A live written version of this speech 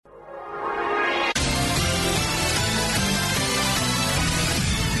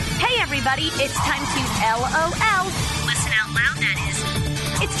everybody. It's time to LOL. Listen out loud, that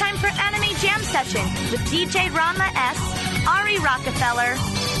is. It's time for Anime Jam Session with DJ Ranma S, Ari Rockefeller,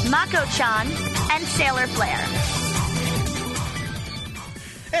 Mako-chan, and Sailor Flare.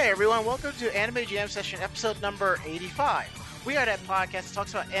 Hey everyone, welcome to Anime Jam Session episode number 85. We are that podcast that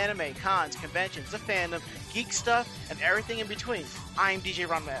talks about anime, cons, conventions, the fandom, geek stuff, and everything in between. I'm DJ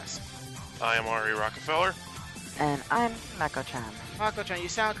Ranma S. I am Ari Rockefeller. And I'm Mako-chan. Mako-chan, you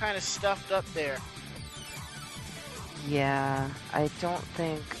sound kind of stuffed up there. Yeah, I don't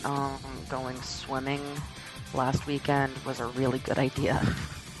think going swimming last weekend was a really good idea.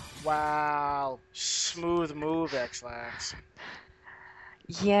 Wow. Smooth move, X-Lax.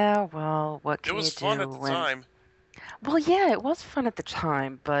 Yeah, well, what can you do? It was fun at the time. Well, yeah, it was fun at the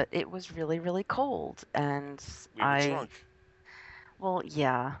time, but it was really, really cold, and We were drunk. Well,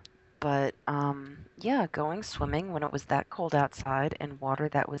 yeah, but yeah, going swimming when it was that cold outside in water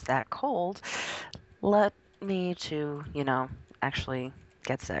that was that cold led me to, actually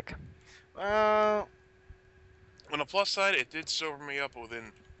get sick. On the plus side, it did sober me up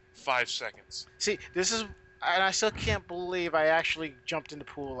within 5 seconds. See, and I still can't believe I actually jumped in the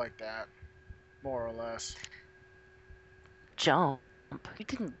pool like that. More or less. Jump? You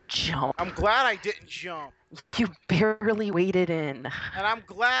didn't jump. I'm glad I didn't jump. You barely waded in. And I'm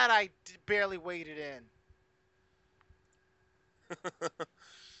glad I barely waded in.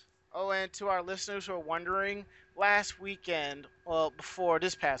 Oh, and to our listeners who are wondering, last weekend, well, before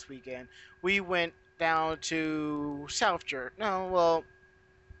this past weekend, we went down to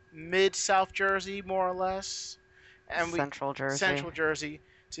mid-South Jersey, more or less. And Central Jersey. Central Jersey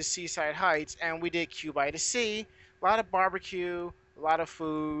to Seaside Heights, and we did Q by the Sea. A lot of barbecue, a lot of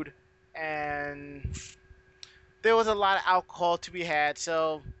food, and there was a lot of alcohol to be had,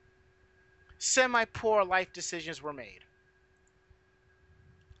 so semi-poor life decisions were made.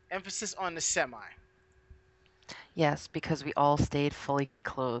 Emphasis on the semi. Yes, because we all stayed fully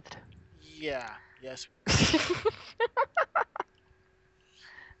clothed. Yeah, yes.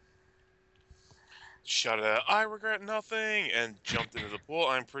 Shouted out, "I regret nothing," and jumped into the pool.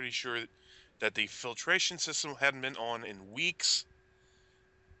 I'm pretty sure that the filtration system hadn't been on in weeks.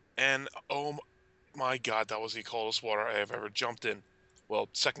 And oh my god, that was the coldest water I have ever jumped in. Well,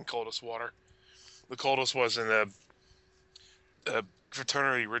 second coldest water. The coldest was in a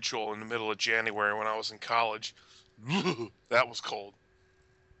fraternity ritual in the middle of January when I was in college. That was cold.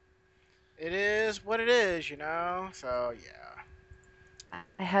 It is what it is, so yeah.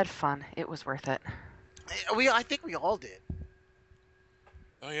 I had fun. It was worth it. I think we all did.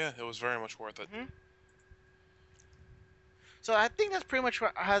 Oh yeah, it was very much worth it. Mm-hmm. So I think that's pretty much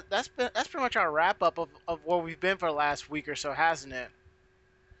that's pretty much our wrap up of where we've been for the last week or so, hasn't it?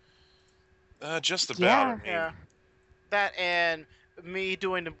 Just about. Yeah. I mean, Yeah. That and me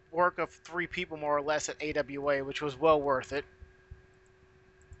doing the work of 3 people more or less at AWA, which was well worth it.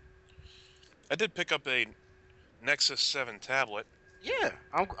 I did pick up a Nexus 7 tablet. Yeah.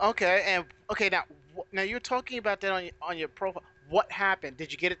 Okay. And now you're talking about that on your profile. What happened?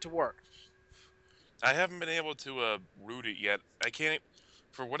 Did you get it to work? I haven't been able to root it yet. I can't,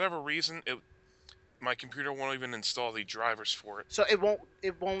 for whatever reason, my computer won't even install the drivers for it. So it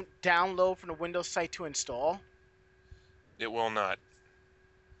won't download from the Windows site to install? It will not.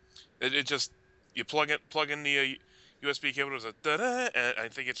 It just, you plug in the USB cable, there's a da-da, and I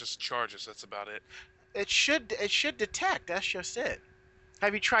think it just charges. That's about it. It should detect. That's just it.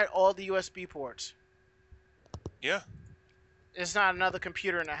 Have you tried all the USB ports? Yeah. There's not another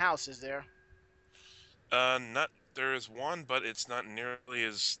computer in the house, is there? There is one, but it's not nearly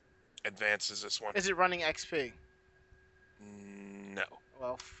as advanced as this one. Is it running XP? No.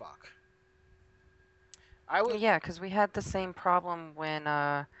 Well, fuck. Yeah, because we had the same problem when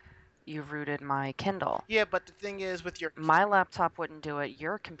you rooted my Kindle. Yeah, but the thing is, with your My laptop wouldn't do it.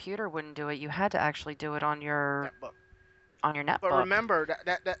 Your computer wouldn't do it. You had to actually do it on your netbook. netbook. But remember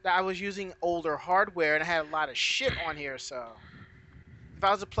that I was using older hardware and I had a lot of shit on here, so if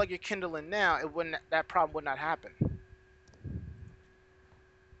I was to plug your Kindle in now, that problem would not happen.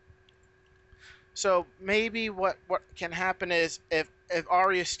 So maybe what can happen is if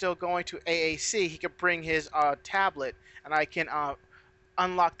Ari is still going to AAC, he could bring his tablet and I can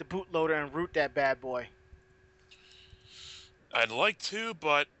unlock the bootloader and root that bad boy. I'd like to,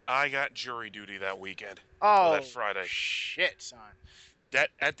 but I got jury duty that weekend. Oh, that Friday. Shit, son. That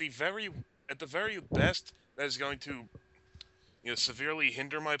at the very best, that is going to, severely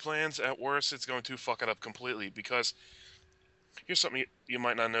hinder my plans. At worst, it's going to fuck it up completely. Because here's something you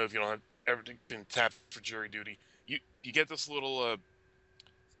might not know if you don't have ever been tapped for jury duty. You get this little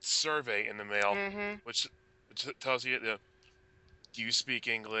survey in the mail, which tells you do you speak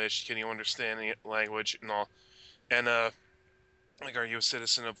English? Can you understand the language and all? And like, are you a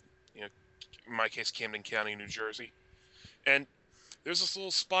citizen of, you know, in my case, Camden County, New Jersey? And there's this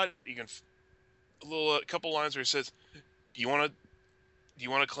little spot you can, a couple lines where it says, do you want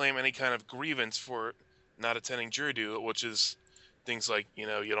to claim any kind of grievance for not attending jury duty, which is things like, you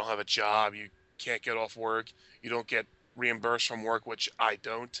know, you don't have a job, you can't get off work, you don't get reimbursed from work, which I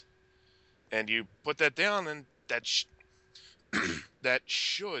don't, and you put that down, and that that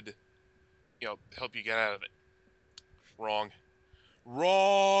should, you know, help you get out of it. Wrong.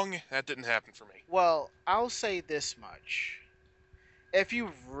 That didn't happen for me. Well, I'll say this much. If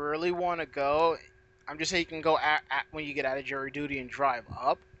you really want to go, I'm just saying you can go when you get out of jury duty and drive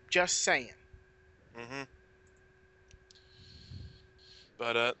up. Just saying. Mm-hmm.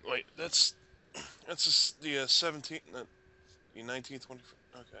 But wait, that's just the 17th, the 19th, 21st.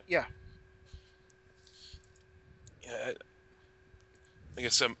 Okay. Yeah. Yeah. Like I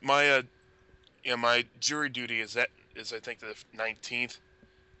said, my my jury duty is I think the 19th.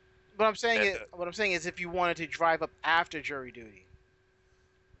 What I'm saying is if you wanted to drive up after jury duty.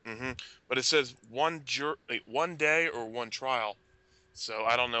 Mm-hmm. But it says one day or one trial, so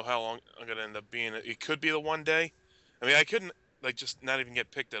I don't know how long I'm gonna end up being. It could be the one day. I mean, I couldn't just not even get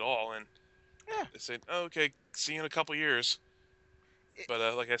picked at all, and Yeah. they said, oh, "Okay, see you in a couple years."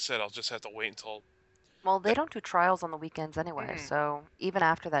 But like I said, I'll just have to wait until. Well, they don't do trials on the weekends anyway, so even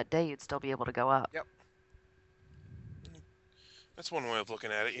after that day, you'd still be able to go up. Yep. That's one way of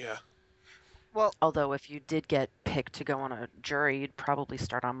looking at it, yeah. Well, although if you did get picked to go on a jury, you'd probably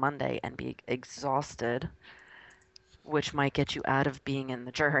start on Monday and be exhausted, which might get you out of being in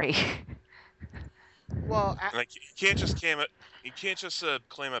the jury. Well, like you can't just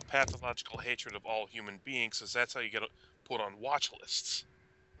claim a pathological hatred of all human beings, because that's how you get put on watch lists.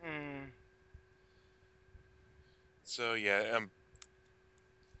 So yeah,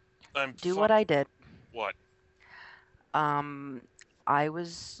 I'm do what I did. What? I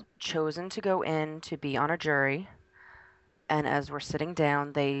was chosen to go in to be on a jury, and as we're sitting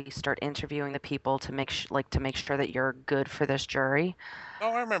down, they start interviewing the people to make sure that you're good for this jury.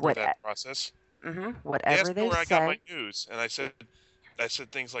 Oh, I remember that process. Mm-hmm. Whatever they where I say. got my news, and I said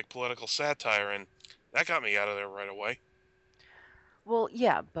things like political satire, and that got me out of there right away. Well,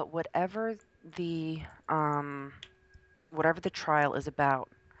 yeah, but whatever the trial is about,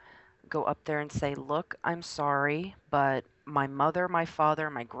 go up there and say, look, I'm sorry, but my mother, my father,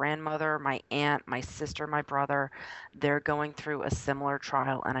 my grandmother, my aunt, my sister, my brother, they're going through a similar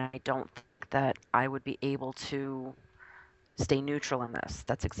trial, and I don't think that I would be able to stay neutral in this.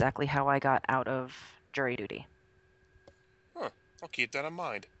 That's exactly how I got out of jury duty. Huh. I'll keep that in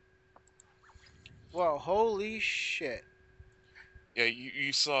mind. Well, holy shit. Yeah,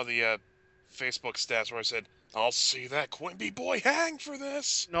 you saw the Facebook stats where I said, I'll see that Quimby boy hang for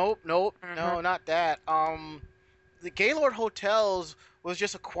this. Nope, no, not that. The Gaylord Hotels was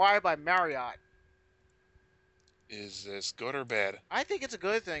just acquired by Marriott. Is this good or bad? I think it's a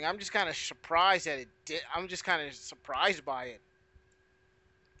good thing. I'm just kind of surprised that it did. I'm just kind of surprised by it.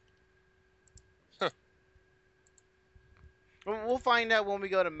 Huh. We'll find out when we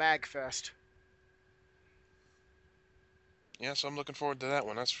go to MagFest. Yeah, so I'm looking forward to that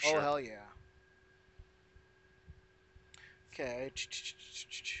one, that's for sure. Oh, hell yeah. Okay.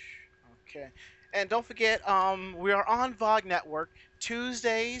 Okay. And don't forget, we are on VOG Network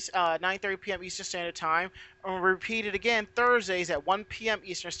Tuesdays, 9:30 p.m. Eastern Standard Time. And we'll repeat it again Thursdays at 1 p.m.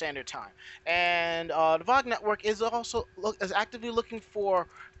 Eastern Standard Time. And the VOG Network is also actively looking for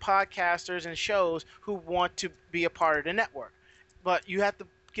podcasters and shows who want to be a part of the network. But you have to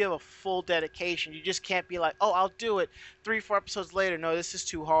give a full dedication. You just can't be like, oh, I'll do it 3-4 episodes later. No, this is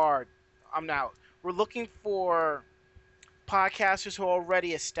too hard. I'm out. We're looking for podcasters who are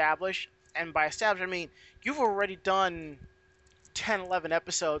already established, and by established I mean you've already done 10-11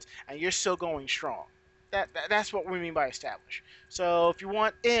 episodes and you're still going strong. That's what we mean by established. So if you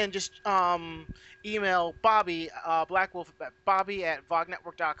want in, just email Bobby Blackwolf at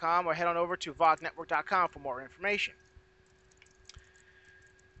bobby@vognetwork.com, or head on over to vognetwork.com for more information.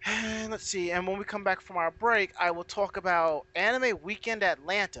 And let's see, and when we come back from our break, I will talk about Anime Weekend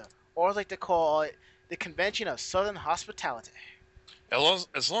Atlanta, or as I like to call it, the Convention of Southern Hospitality.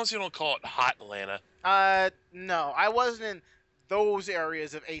 As long as you don't call it Hot Atlanta. No, I wasn't in those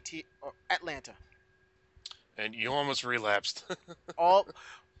areas of Atlanta. And you almost relapsed.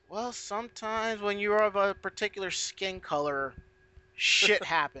 Well, sometimes when you're of a particular skin color, shit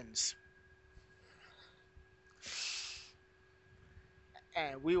happens.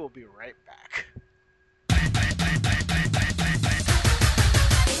 And we will be right back.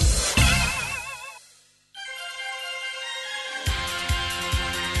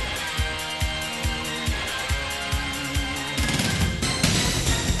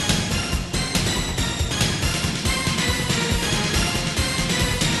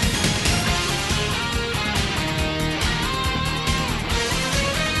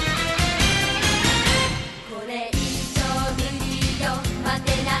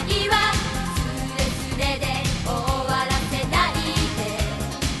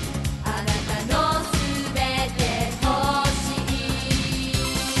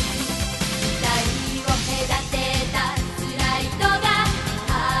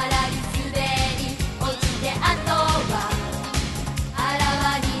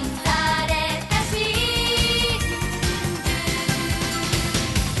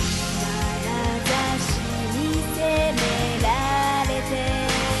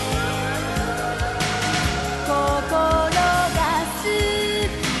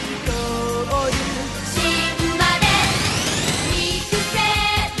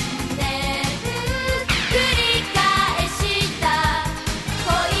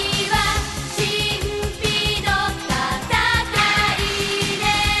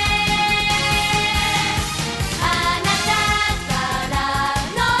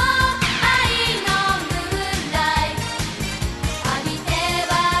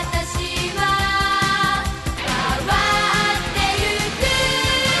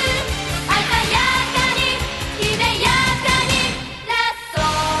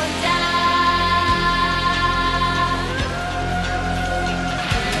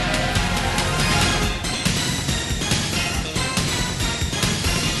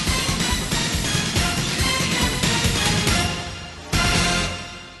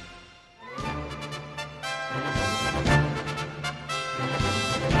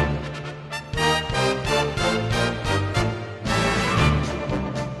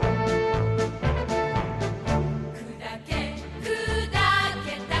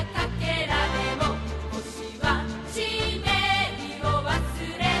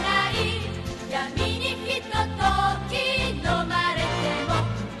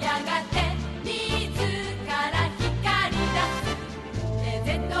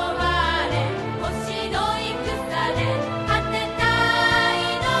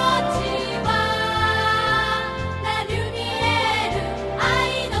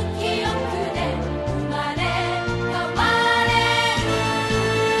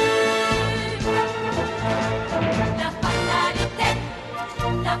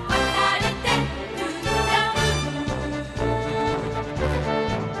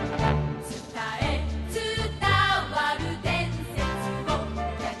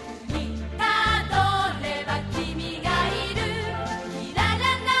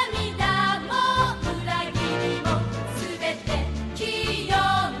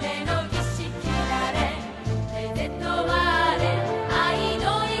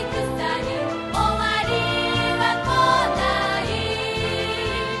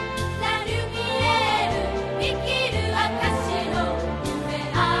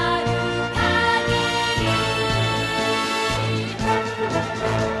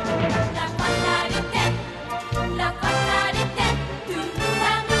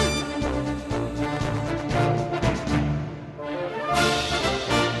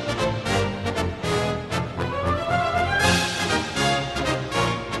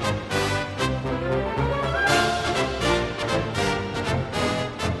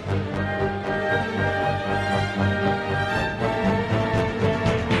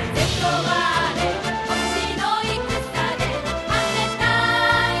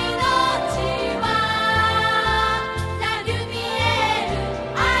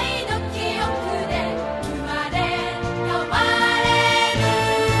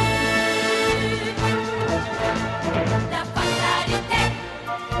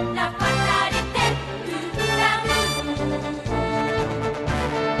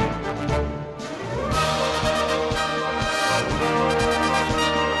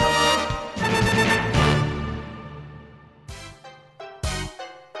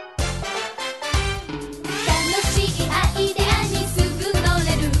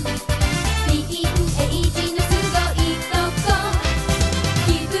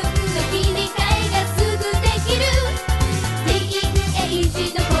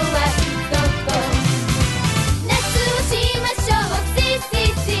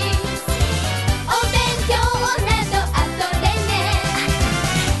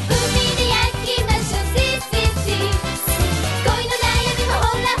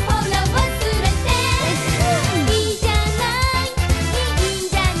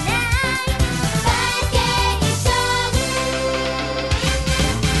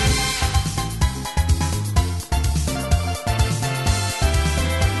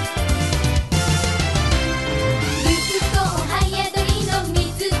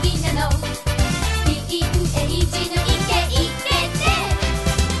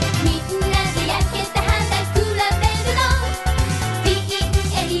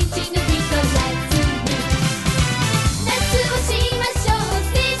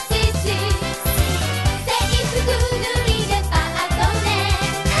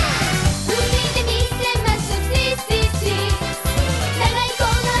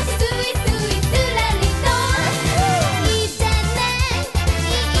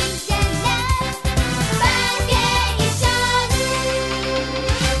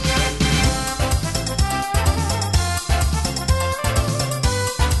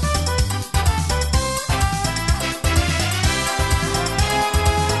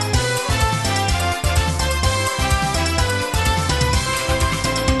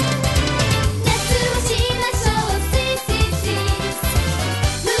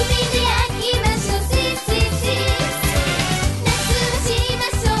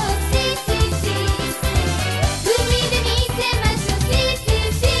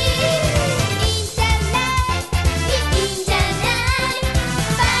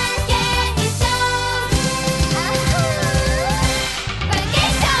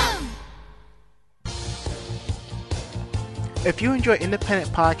 If you enjoy independent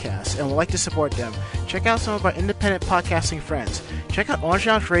podcasts and would like to support them, check out some of our independent podcasting friends. Check out Orange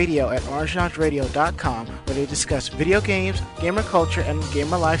Lounge Radio at orangeloungeradio.com, where they discuss video games, gamer culture, and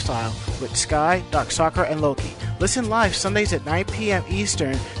gamer lifestyle with Sky, Darkstalker, and Loki. Listen live Sundays at 9 p.m.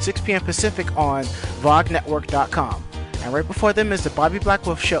 Eastern, 6 p.m. Pacific on vognetwork.com. And right before them is the Bobby Black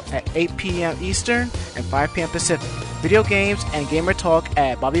Wolf Show at 8 p.m. Eastern and 5 p.m. Pacific. Video games and gamer talk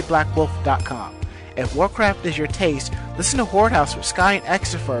at bobbyblackwolf.com. If Warcraft is your taste, listen to Horde House with Sky and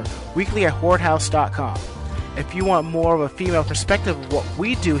Exifer weekly at hordehouse.com. If you want more of a female perspective of what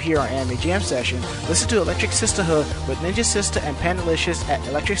we do here on Anime Jam Session, listen to Electric Sisterhood with Ninja Sister and Pandalicious at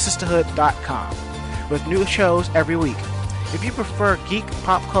electricsisterhood.com, with new shows every week. If you prefer geek,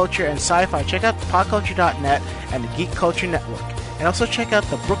 pop culture, and sci-fi, check out popculture.net and the Geek Culture Network. And also check out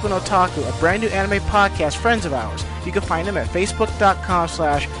the Brooklyn Otaku, a brand new anime podcast friends of ours. You can find them at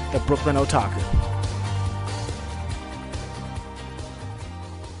facebook.com/thebrooklynotaku.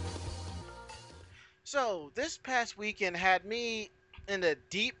 So, this past weekend had me in the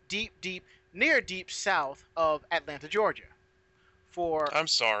near deep south of Atlanta, Georgia. I'm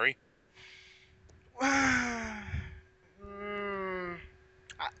sorry.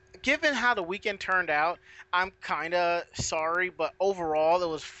 Given how the weekend turned out, I'm kind of sorry, but overall, it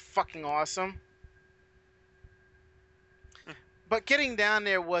was fucking awesome. But getting down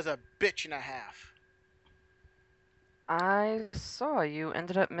there was a bitch and a half. I saw you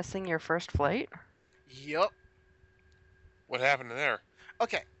ended up missing your first flight. Yup. What happened there?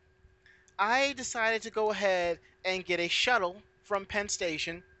 Okay. I decided to go ahead and get a shuttle from Penn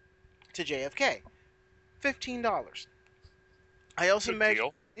Station to JFK. $15. I also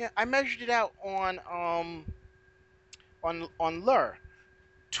measured. Yeah, I measured it out on Lure.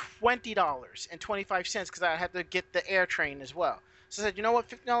 $20.25 because I had to get the air train as well. So I said, you know what,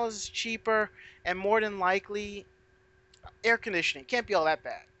 $50 is cheaper and more than likely air conditioning can't be all that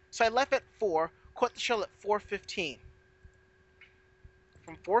bad. So I left at 4, caught the shuttle at 4:15.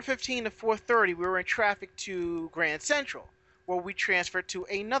 From 4:15 to 4:30, we were in traffic to Grand Central, where we transferred to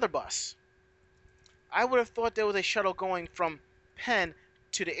another bus. I would have thought there was a shuttle going from Penn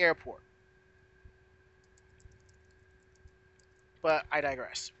to the airport. But I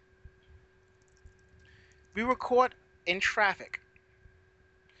digress. We were caught in traffic.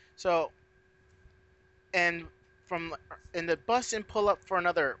 So, and the bus didn't pull up for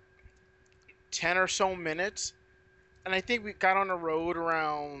another 10 or so minutes. And I think we got on the road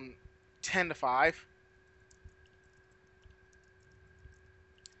around 10 to 5.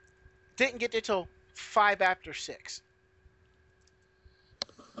 Didn't get there till 5 after 6.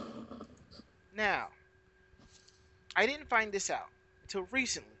 Now, I didn't find this out until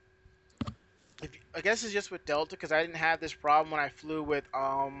recently. I guess it's just with Delta because I didn't have this problem when I flew with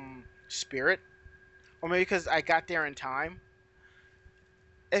Spirit, or maybe because I got there in time.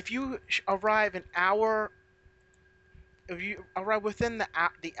 If you arrive within the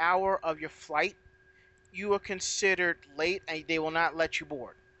hour of your flight, you are considered late and they will not let you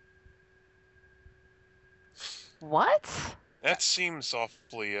board. What? That seems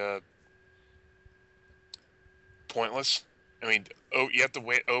awfully pointless. I mean, you have to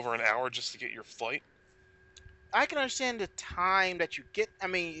wait over an hour just to get your flight? I can understand the time that you get. I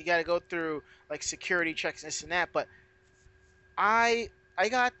mean, you got to go through like security checks and this and that, but I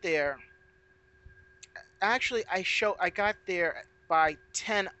got there. Actually, I got there by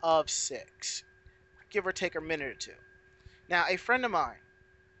 10 of 6, give or take a minute or two. Now, a friend of mine,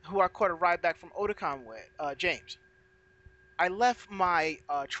 who I caught a ride back from Otakon with, James, I left my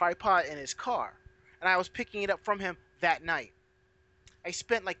tripod in his car, and I was picking it up from him that night. I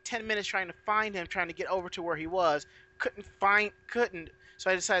spent like 10 minutes trying to find him, trying to get over to where he was. Couldn't.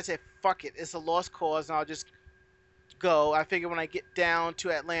 So I decided to say, fuck it, it's a lost cause, and I'll just go. I figure when I get down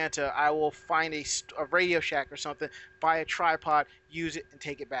to Atlanta, I will find a Radio Shack or something, buy a tripod, use it, and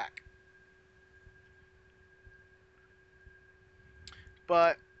take it back.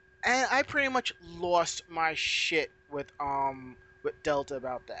 And I pretty much lost my shit with Delta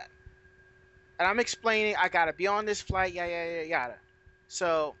about that. And I'm explaining, I gotta be on this flight, yada.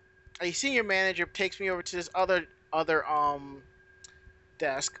 So a senior manager takes me over to this other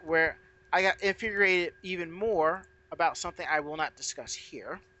desk where I got infuriated even more about something I will not discuss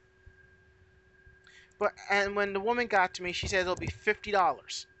here. And when the woman got to me, she said it'll be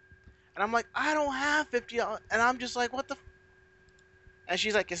 $50. And I'm like, I don't have $50. And I'm just like, what the? And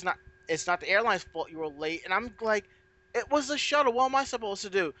she's like, it's not the airline's fault you were late. And I'm like, it was the shuttle. What am I supposed to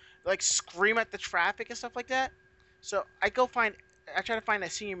do? Like scream at the traffic and stuff like that? So I try to find a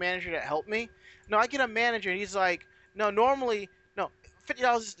senior manager to help me. No, I get a manager and he's like, $50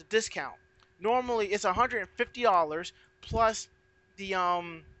 is the discount. Normally it's $150 plus the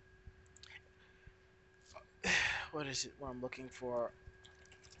what is it? What I'm looking for?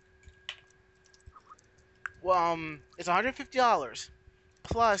 Well, it's $150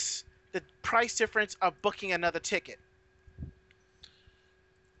 plus the price difference of booking another ticket.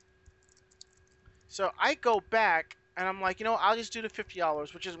 So I go back and I'm like, I'll just do the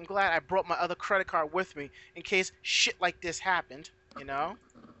 $50, which is I'm glad I brought my other credit card with me in case shit like this happened, And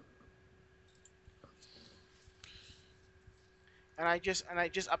I just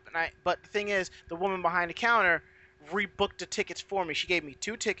but the thing is, the woman behind the counter rebooked the tickets for me. She gave me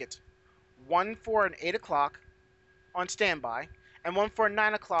 2 tickets, one for an 8 o'clock on standby, and one for a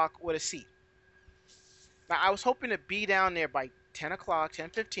 9 o'clock with a seat. Now I was hoping to be down there by 10 o'clock,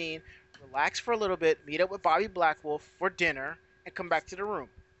 10:15, relax for a little bit, meet up with Bobby Blackwolf for dinner, and come back to the room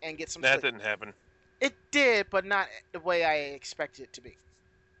and get some That sleep. didn't happen. It did, but not the way I expected it to be.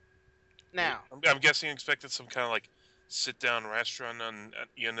 Now, I'm guessing you expected some kind of like sit-down restaurant, and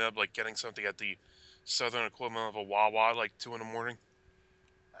you ended up like getting something at the southern equivalent of a Wawa, like 2 in the morning.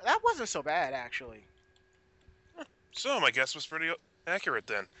 that wasn't so bad, actually. So my guess was pretty accurate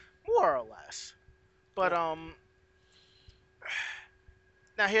then. More or less. But,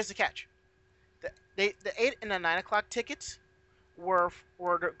 now here's the catch. The 8 and the 9 o'clock tickets were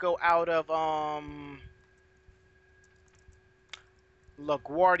to go out of,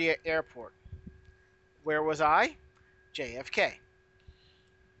 LaGuardia Airport. Where was I? JFK.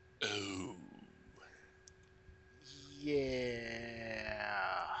 Ooh. Yeah.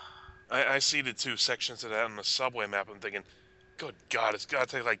 I see the 2 sections of that on the subway map. I'm thinking, good God, it's got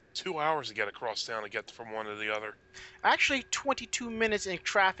to take like 2 hours to get across town to get from one to the other. Actually, 22 minutes in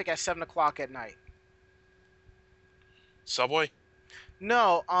traffic at 7 o'clock at night. Subway?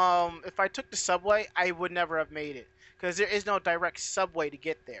 No, if I took the subway, I would never have made it. Because there is no direct subway to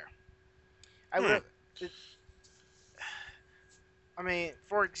get there. I mean,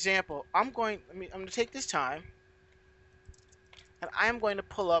 for example, I'm going to take this time, and I'm going to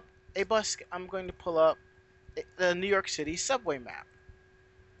pull up a bus. I'm going to pull up the New York City subway map.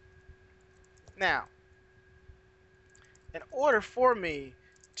 Now, in order for me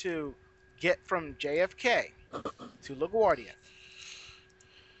to get from JFK to LaGuardia,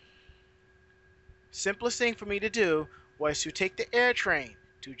 simplest thing for me to do was to take the air train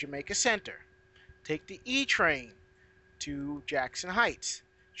to Jamaica Center, take the E train to Jackson Heights,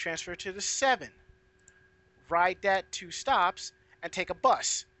 transfer to the 7, ride that 2 stops, and take a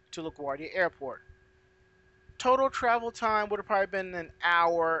bus to LaGuardia Airport. Total travel time would have probably been an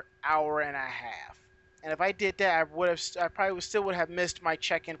hour, hour and a half. And if I did that, I probably still would have missed my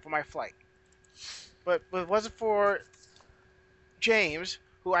check-in for my flight. But if it wasn't for James,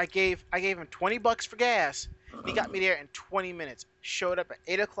 who I gave him $20 for gas, he got me there in 20 minutes. Showed up at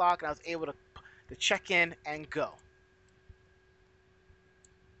 8 o'clock, and I was able to check in and go.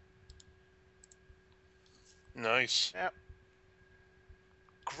 Nice. Yep.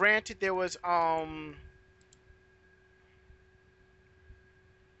 Granted, there was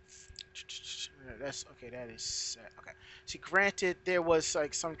that's okay. That is set. Okay. See, granted, there was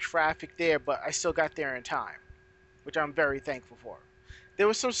like some traffic there, but I still got there in time, which I'm very thankful for. There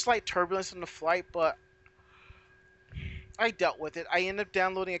was some slight turbulence on the flight, but I dealt with it. I ended up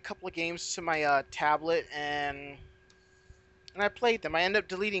downloading a couple of games to my tablet, and I played them. I ended up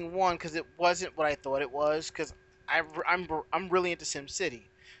deleting one because it wasn't what I thought it was. Because I'm really into SimCity,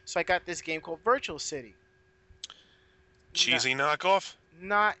 so I got this game called Virtual City. Cheesy knockoff?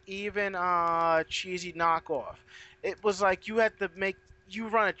 Not even cheesy knockoff. It was like you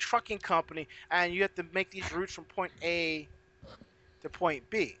run a trucking company and you have to make these routes from point A to point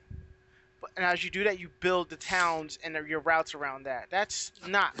B. And as you do that, you build the towns and your routes around that. That's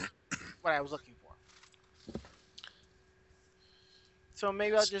not what I was looking for. So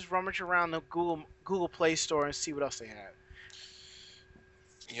maybe I'll just rummage around the Google Play Store and see what else they have.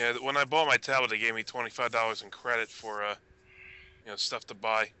 Yeah, when I bought my tablet, they gave me $25 in credit for stuff to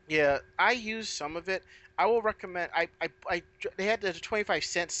buy. Yeah, I used some of it. I will recommend. They had the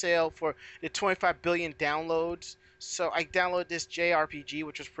 25-cent sale for the 25 billion downloads. So I downloaded this JRPG,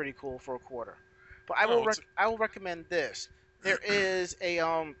 which was pretty cool, for $0.25. But I will recommend this. There is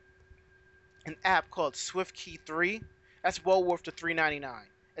an app called SwiftKey 3. That's well worth the $3.99.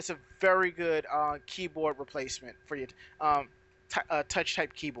 It's a very good keyboard replacement for your touch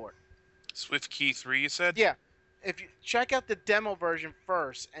type keyboard. SwiftKey 3, you said? Yeah. If you check out the demo version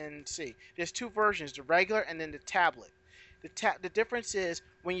first and see, there's 2 versions: the regular and then the tablet. The difference is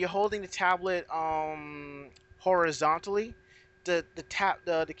when you're holding the tablet horizontally,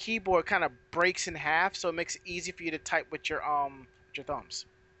 the keyboard kind of breaks in half, so it makes it easy for you to type with your thumbs.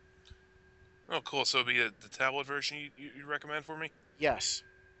 Oh, cool. So it'll be the tablet version you recommend for me? Yes.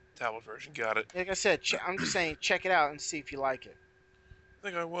 Tablet version. Got it. Like I said, I'm just saying, check it out and see if you like it. I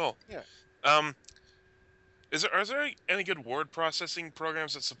think I will. Yeah. Um, are there any good word processing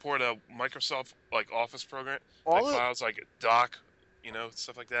programs that support a Microsoft like Office program, like All of files like Doc,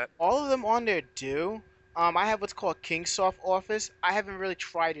 stuff like that? all of them on there do. I have what's called Kingsoft Office. I haven't really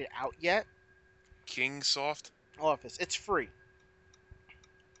tried it out yet. Kingsoft. Office. It's free.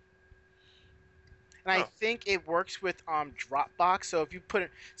 And I Oh, think it works with Dropbox. So if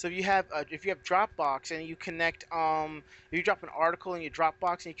you have Dropbox and you connect if you drop an article in your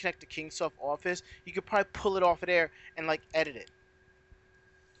Dropbox and you connect to Kingsoft Office, you could probably pull it off of there and like edit it.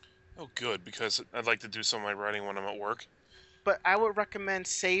 oh, good because I'd like to do some of my writing when I'm at work. But I would recommend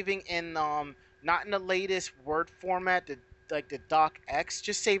saving in not in the latest Word format, like the Doc X,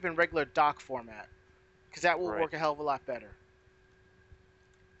 just save in regular Doc format because that will Right. work a hell of a lot better.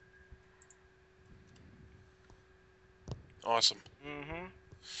 Awesome. Mm-hmm.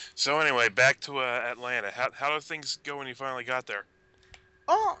 So anyway, back to Atlanta. How did things go when you finally got there?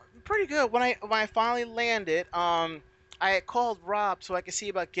 Oh, pretty good. When I finally landed, I had called Rob so I could see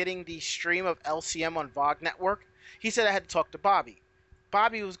about getting the stream of LCM on VOG Network. He said I had to talk to Bobby.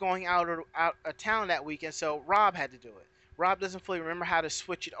 Bobby was going out of town that weekend, so Rob had to do it. Rob doesn't fully remember how to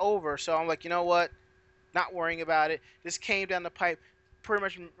switch it over, so I'm like, you know what? Not worrying about it. This came down the pipe pretty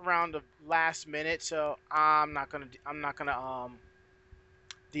much around the last minute, so I'm not gonna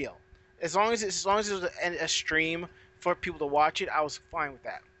deal. As long as it was a stream for people to watch it, I was fine with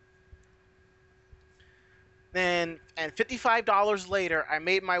that. Then and $55 later, I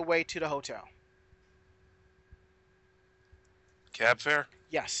made my way to the hotel. Cab fare?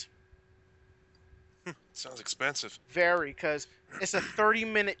 Yes, Sounds expensive. very, because it's a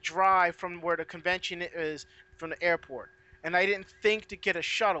 30-minute drive from where the convention is from the airport. And I didn't think to get a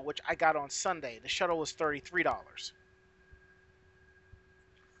shuttle, which I got on Sunday. The shuttle was $33.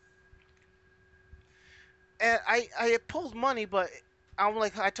 And I had pulled money, but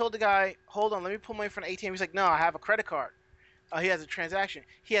I told the guy, hold on, let me pull money from the ATM. He's like, no, I have a credit card. He has a transaction.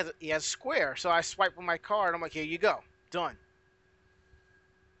 He has Square, so I swipe with my card. I'm like, here you go, done.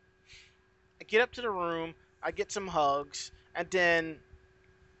 I get up to the room, I get some hugs, and then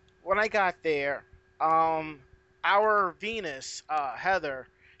when I got there, our Venus, Heather,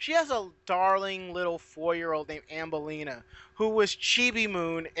 she has a darling little 4-year-old named Ambelina, who was Chibi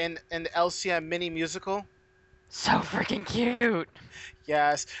Moon in the LCM mini musical. So freaking cute.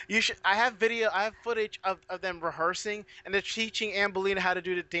 Yes, you should. I have footage of them rehearsing, and they're teaching Ambelina how to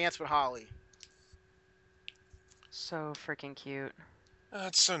do the dance with Holly. So freaking cute.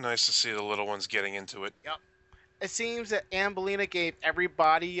 It's so nice to see the little ones getting into it. It seems that Ambelina gave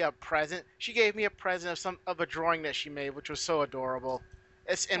everybody a present. She gave me a present of a drawing that she made, which was so adorable.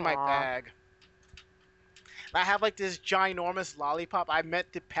 It's in my Aw. bag. I have like this ginormous lollipop I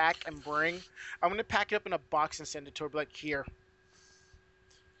meant to pack and bring. I'm gonna pack it up in a box and send it to her. Be like, here.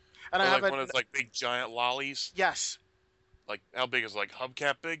 And Or I have like one of those like big giant lollies. yes, Like how big is like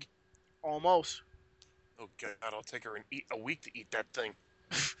hubcap big? almost. Oh god, I'll take her a week to eat that thing.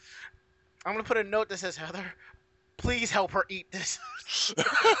 I'm gonna put a note that says, Heather, please help her eat this.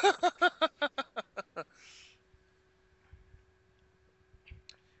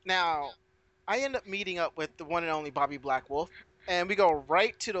 Now, I end up meeting up with the one and only Bobby Blackwolf, and we go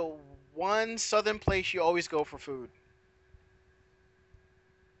right to the one southern place you always go for food,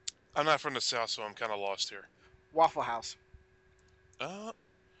 I'm not from the south, so I'm kind of lost here. Waffle House. Uh,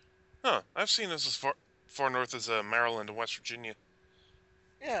 I've seen this as far north as Maryland and West Virginia.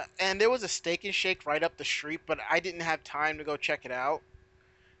 Yeah, and there was a Steak and Shake right up the street, but I didn't have time to go check it out.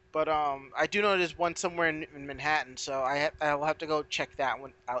 But I do know there's one somewhere in Manhattan, so I'll have to go check that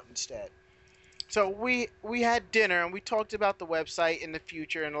one out instead. So we had dinner and we talked about the website in the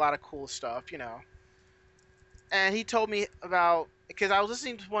future and a lot of cool stuff. And he told me about, because I was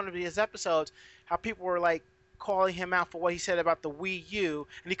listening to one of his episodes, how people were like calling him out for what he said about the Wii U,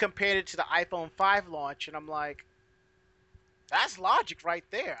 and he compared it to the iPhone 5 launch, and I'm like, that's logic right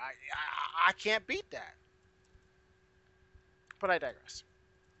there. I can't beat that. But I digress.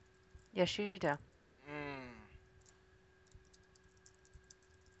 Yes, you do. Mm.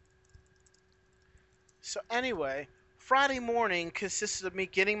 So anyway, Friday morning consisted of me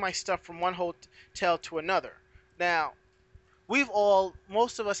getting my stuff from one hotel to another. Now,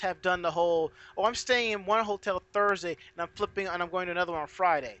 most of us have done the whole, oh, I'm staying in one hotel Thursday and I'm flipping and I'm going to another one on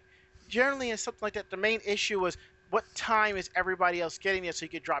Friday. Generally, in something like that, the main issue was what time is everybody else getting there so you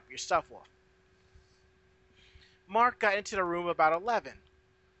could drop your stuff off. Mark got into the room about 11.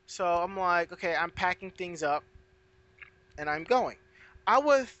 So I'm like, okay, I'm packing things up and I'm going. I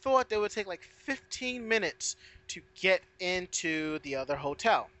would have thought they would take like 15 minutes to get into the other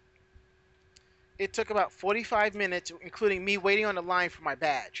hotel. It took about 45 minutes, including me waiting on the line for my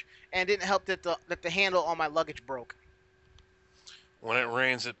badge. And it didn't help that the handle on my luggage broke. When it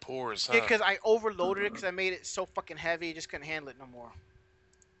rains, it pours, Yeah, huh? because I overloaded it because I made it so fucking heavy, I just couldn't handle it no more.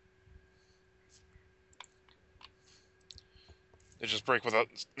 They just break with a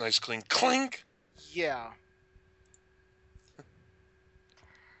nice clean clink. Yeah.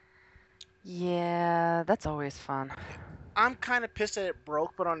 Yeah, that's always fun. I'm kind of pissed that it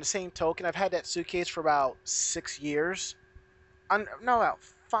broke, but on the same token, I've had that suitcase for about 6 years. No, about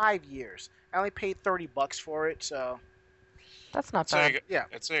 5 years. I only paid $30 for it, so That's not I'd say, bad. yeah.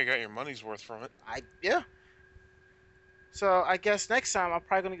 I'd say you got your money's worth from it. Yeah. So I guess next time I'm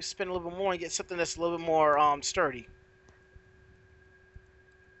probably gonna spend a little bit more and get something that's a little bit more sturdy.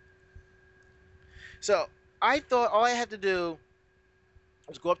 So I thought all I had to do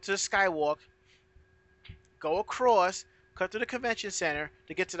was go up to the skywalk, go across, cut through the convention center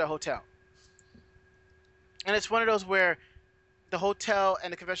to get to the hotel. And it's one of those where the hotel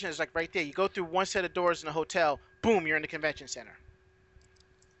and the convention is like right there. You go through one set of doors in the hotel, boom, you're in the convention center.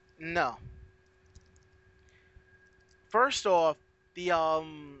 No. First off, the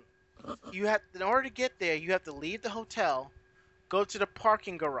you have, in order to get there, you have to leave the hotel, go to the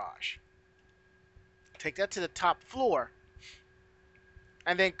parking garage, take that to the top floor,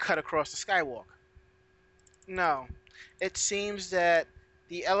 and then cut across the skywalk. No. It seems that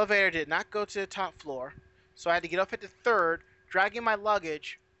the elevator did not go to the top floor, so I had to get up at the third, dragging my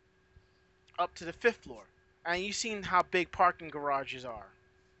luggage up to the fifth floor. And you've seen how big parking garages are.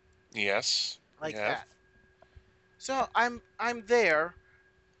 Yes. Like yeah. that. So I'm there,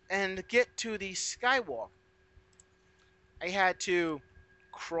 and to get to the skywalk, I had to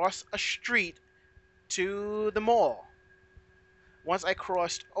cross a street to the mall. Once I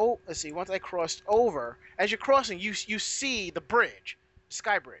crossed over, as you're crossing, you see the bridge,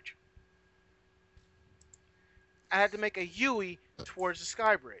 Sky Bridge. I had to make a U-turn towards the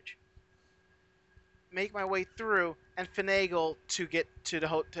Sky Bridge, make my way through, and finagle to get to the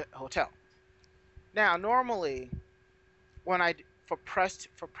hotel. Now, normally, when for press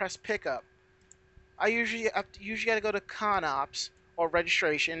pickup, I usually got to go to ConOps or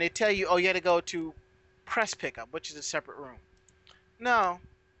registration. They tell you, oh, you got to go to press pickup, which is a separate room. No,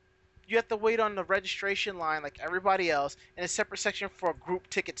 you have to wait on the registration line like everybody else in a separate section for group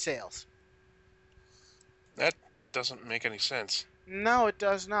ticket sales. That doesn't make any sense. No, it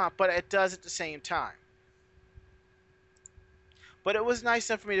does not, but it does at the same time. But it was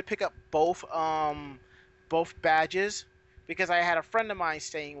nice enough for me to pick up both badges because I had a friend of mine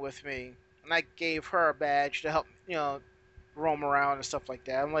staying with me, and I gave her a badge to help, roam around and stuff like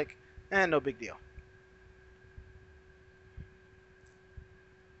that. I'm like, no big deal.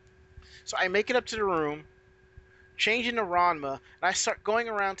 So I make it up to the room, change into Ranma, and I start going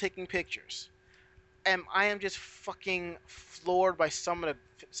around taking pictures. And I am just fucking floored by some of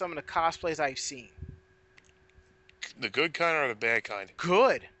the cosplays I've seen. The good kind or the bad kind?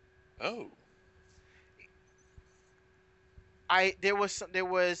 Good. Oh. There was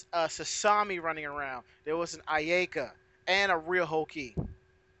a Sasami running around. There was an Ayaka and a real Hoki.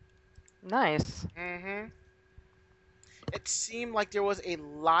 Nice. Mm-hmm. It seemed like there was a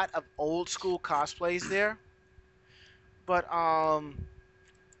lot of old school cosplays there. But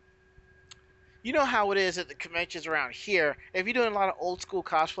you know how it is at the conventions around here. If you're doing a lot of old school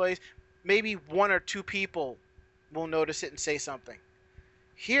cosplays, maybe one or two people will notice it and say something.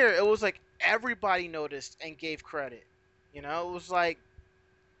 Here, it was like everybody noticed and gave credit. It was like,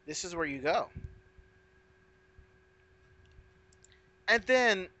 this is where you go. And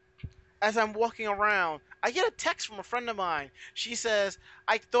then, as I'm walking around, I get a text from a friend of mine. She says,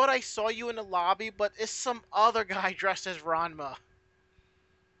 I thought I saw you in the lobby, but it's some other guy dressed as Ranma.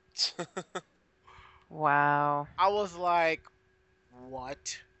 Wow. I was like,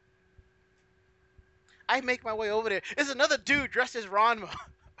 what? I make my way over there. There's another dude dressed as Ranma.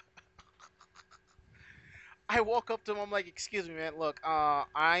 I walk up to him. I'm like, excuse me, man. Look, I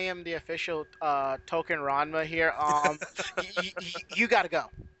am the official token Ranma here. You gotta go.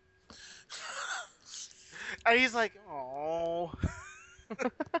 And he's like, oh.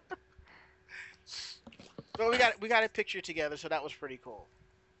 So we got a picture together, so that was pretty cool.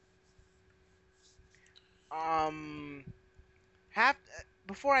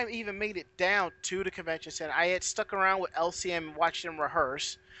 Before I even made it down to the convention center, I had stuck around with LCM and watched them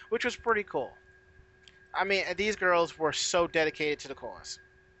rehearse, which was pretty cool. I mean, these girls were so dedicated to the cause.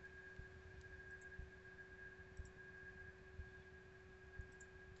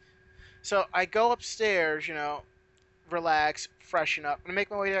 So I go upstairs, relax, freshen up, and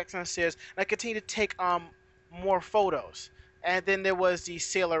make my way back downstairs. And I continued to take more photos. And then there was the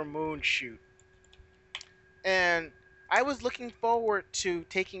Sailor Moon shoot, and I was looking forward to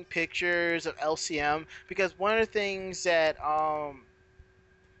taking pictures of LCM because one of the things that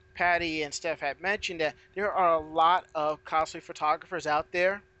Patty and Steph had mentioned that there are a lot of cosplay photographers out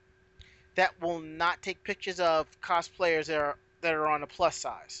there that will not take pictures of cosplayers that are on the plus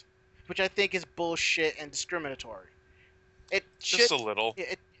size, which I think is bullshit and discriminatory. It Just should. a little.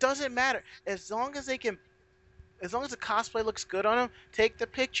 It doesn't matter as long as they can. As long as the cosplay looks good on them, take the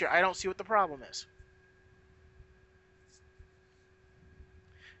picture. I don't see what the problem is.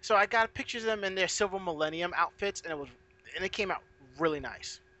 So I got pictures of them in their Silver Millennium outfits, and it came out really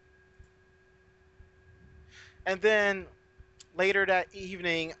nice. And then later that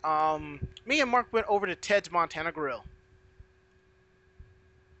evening, me and Mark went over to Ted's Montana Grill.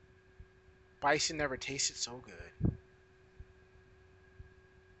 Bison never tasted so good.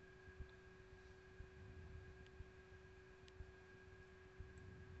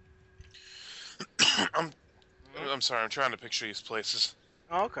 I'm I'm sorry. I'm trying to picture these places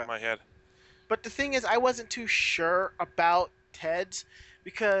Oh, okay. in my head. But the thing is, I wasn't too sure about Ted's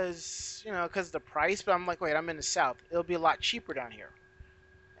because of the price. But I'm like, wait, I'm in the South. It'll be a lot cheaper down here.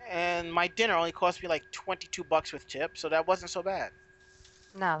 And my dinner only cost me like $22 with tip, so that wasn't so bad.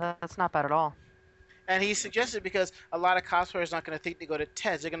 No, that's not bad at all. And he suggested because a lot of cosplayers not going to think they go to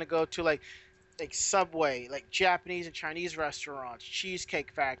Ted's. They're going to go to like Subway, like Japanese and Chinese restaurants,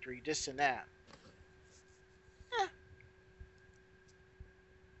 Cheesecake Factory, this and that. Eh.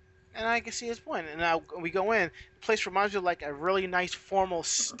 And I can see his point. And now we go in. The place reminds me of like a really nice formal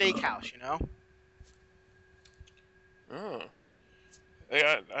steakhouse, Oh.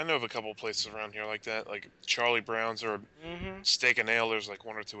 Yeah, I know of a couple places around here like that, like Charlie Brown's or Steak and Ale. There's like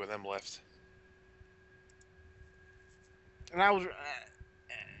one or two of them left. And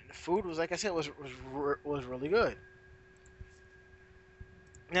the food was, like I said, was really good.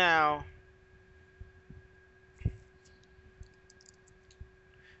 Now,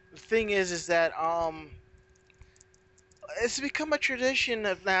 the thing is that it's become a tradition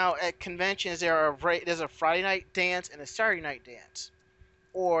of now at conventions there's a Friday night dance and a Saturday night dance,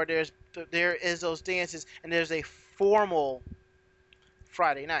 or there is those dances and there's a formal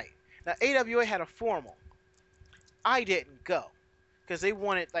Friday night. Now AWA had a formal. I didn't go because they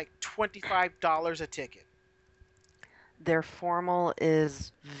wanted like $25 a ticket. Their formal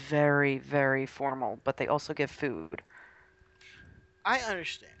is very, very formal, but they also give food. I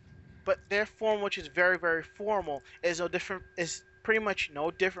understand, but their form, which is very, very formal, is no different. Is pretty much no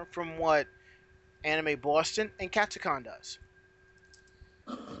different from what Anime Boston and Katsucon does.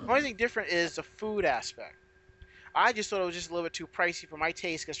 The only thing different is the food aspect. I just thought it was just a little bit too pricey for my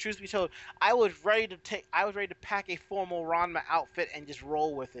taste. Because truth be told, I was ready to pack a formal Ranma outfit and just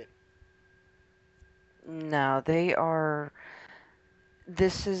roll with it. No, they are.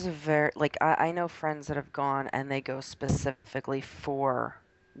 This is very like I know friends that have gone and they go specifically for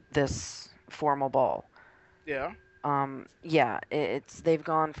this formal ball. Yeah. Yeah, they've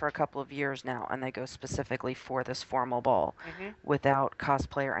gone for a couple of years now and they go specifically for this formal ball without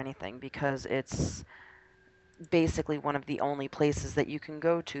cosplay or anything because it's basically one of the only places that you can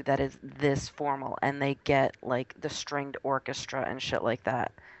go to that is this formal, and they get like the stringed orchestra and shit like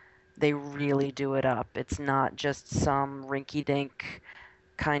that. They really do it up. It's not just some rinky-dink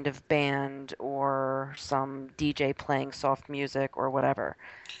kind of band or some DJ playing soft music or whatever.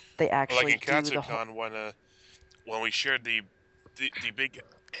 They actually like in do the whole... Katsucon when we shared the big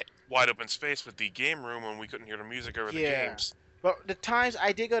wide open space with the game room when we couldn't hear the music over the games. But the times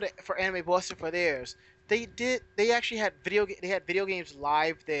I did go for Anime Boston for theirs, they actually had video games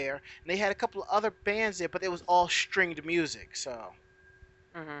live there, and they had a couple of other bands there, but it was all stringed music. So.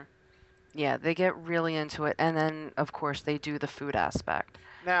 Yeah, they get really into it, and then of course they do the food aspect.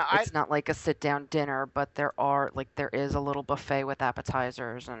 Now it's not like a sit-down dinner, but there is a little buffet with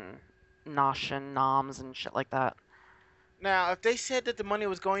appetizers and nosh and noms and shit like that. Now, if they said that the money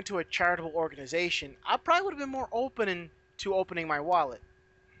was going to a charitable organization, I probably would have been more open to opening my wallet.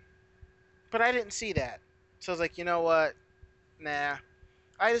 But I didn't see that. So I was like, you know what? Nah.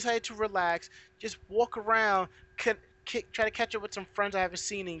 I decided to relax, just walk around, try to catch up with some friends I haven't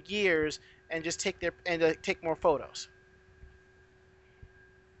seen in years, and just take take more photos.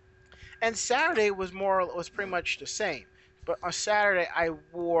 And Saturday was pretty much the same. But on Saturday, I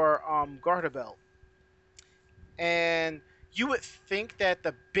wore garter belt. And you would think that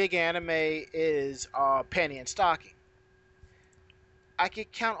the big anime is panty and stocking. I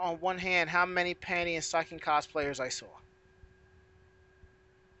could count on one hand how many panty and stocking cosplayers I saw.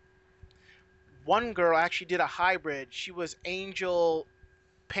 One girl actually did a hybrid. She was Angel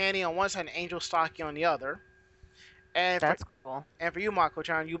panty on one side and Angel stocking on the other. And for That's cool. you,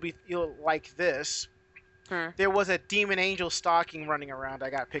 Mako-chan, you'll like this. Hmm. There was a Demon Angel stocking running around. I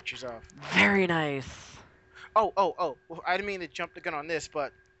got pictures of. Very nice. Oh. Well, I didn't mean to jump the gun on this,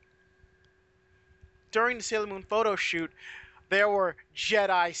 but during the Sailor Moon photo shoot, there were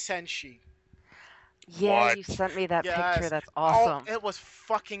Jedi Senshi. Yeah, What? you sent me that Yes. picture. That's Oh, awesome. it was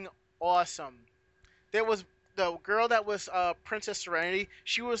fucking awesome. There was the girl that was Princess Serenity.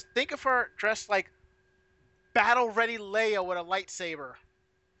 She was, think of her dressed like battle-ready Leia with a lightsaber.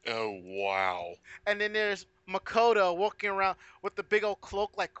 Oh, wow. And then there's Makoto walking around with the big old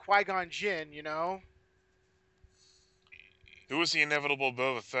cloak like Qui-Gon Jinn, you know? Who was the inevitable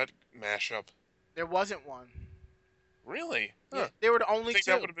Boba Fett mashup? There wasn't one. Really? Yeah, Huh. they were the I only think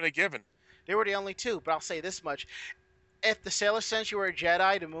two. that would have been a given. They were the only two, but I'll say this much. If the Sailor Senshi were a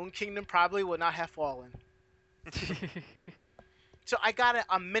Jedi, the Moon Kingdom probably would not have fallen. So I got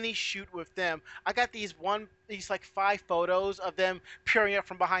a mini shoot with them. I got these like 5 photos of them peering up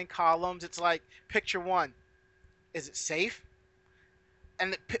from behind columns. It's like, picture 1, is it safe?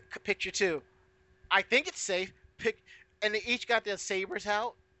 And picture 2, I think it's safe. And they each got their sabers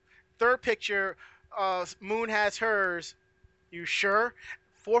out. Third picture, Moon has hers. You sure?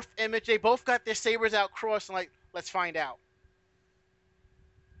 Fourth image, they both got their sabers out crossed and like, let's find out.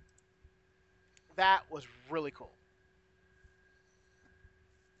 That was really cool.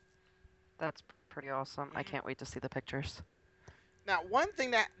 That's pretty awesome. I can't wait to see the pictures. Now, one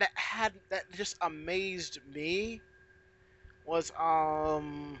thing that just amazed me was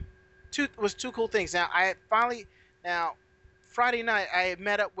two cool things. Now, Friday night I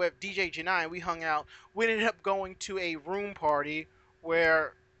met up with DJ Janai. We hung out. We ended up going to a room party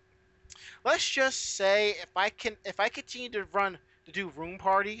where, let's just say, if I continue to do room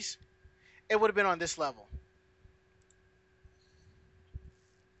parties, it would have been on this level.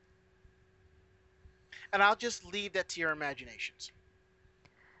 And I'll just leave that to your imaginations.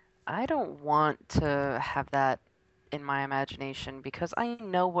 I don't want to have that in my imagination because I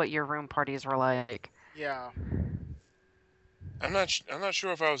know what your room parties were like. Yeah. I'm not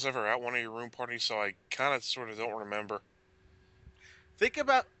sure if I was ever at one of your room parties, so I kind of sort of don't remember. Think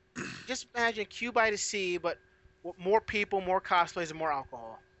about, just imagine Q by the Sea, but with more people, more cosplays, and more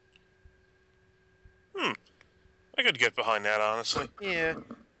alcohol. I could get behind that, honestly. Yeah.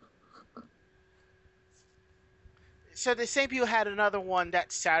 So the same people had another one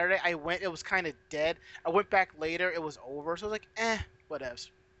that Saturday. I went. It was kind of dead. I went back later. It was over. So I was like, whatevs.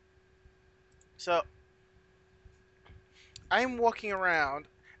 So I'm walking around,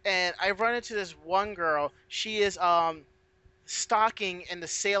 and I run into this one girl. She is stocking in the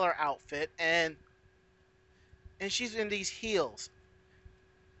sailor outfit, and she's in these heels.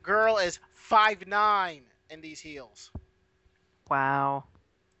 Girl is 5'9" in these heels. Wow.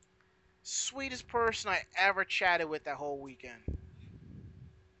 Sweetest person I ever chatted with that whole weekend.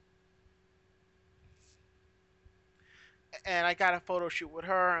 And I got a photo shoot with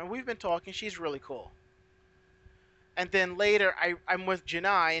her, and we've been talking. She's really cool. And then later, I'm with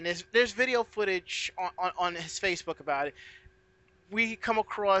Janai, and there's video footage on his Facebook about it. We come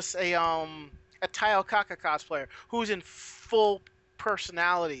across a Tayo Kaka cosplayer who's in full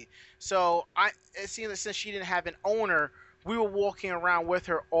personality. So it seemed that since she didn't have an owner, we were walking around with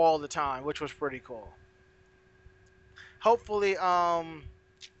her all the time, which was pretty cool. Hopefully, I'm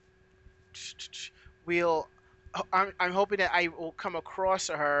hoping that I will come across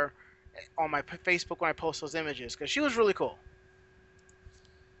her on my Facebook when I post those images, because she was really cool.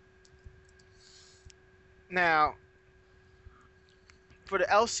 Now, for the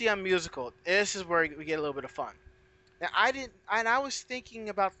LCM musical, this is where we get a little bit of fun. Now, I was thinking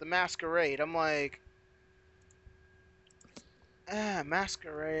about the Masquerade. I'm like,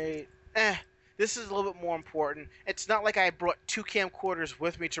 Masquerade. This is a little bit more important. It's not like I brought 2 camcorders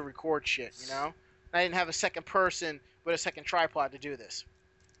with me to record shit, you know? I didn't have a second person with a second tripod to do this.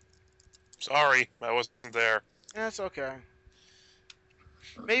 Sorry, I wasn't there. That's okay.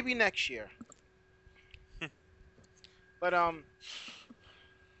 Maybe next year. But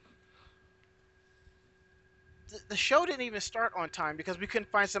the show didn't even start on time because we couldn't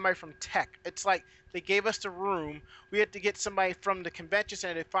find somebody from tech. It's like they gave us the room. We had to get somebody from the convention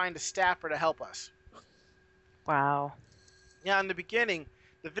center to find a staffer to help us. Wow. Yeah, in the beginning,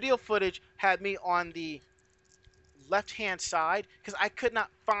 the video footage had me on the left-hand side because I could not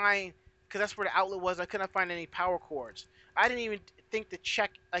find, because that's where the outlet was, I could not find any power cords. I didn't even think to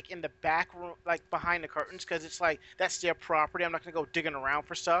check like in the back room, like behind the curtains, because it's like that's their property. I'm not gonna go digging around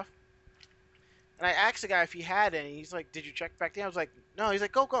for stuff. And I asked the guy if he had any. He's like, "Did you check back there?" I was like, "No." He's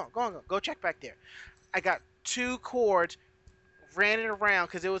like, "Go check back there." I got 2 cords, ran it around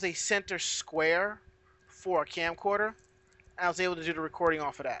because it was a center square for a camcorder, and I was able to do the recording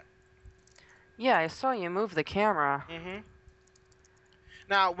off of that. Yeah, I saw you move the camera.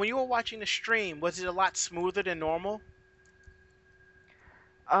 Now, when you were watching the stream, was it a lot smoother than normal?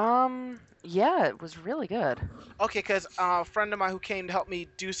 Yeah, it was really good. Okay, because a friend of mine who came to help me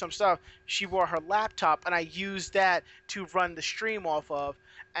do some stuff, she brought her laptop, and I used that to run the stream off of,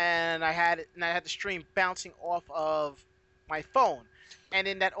 and I had the stream bouncing off of my phone, and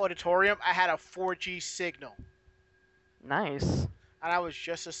in that auditorium, I had a 4G signal, Nice. and I was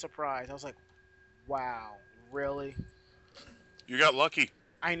just as surprised. I was like, "Wow, really?" You got lucky.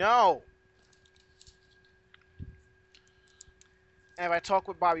 I know. And if I talk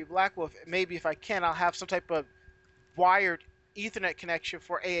with Bobby Blackwolf, maybe if I can, I'll have some type of wired Ethernet connection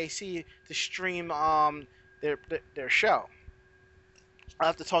for AAC to stream their show. I'll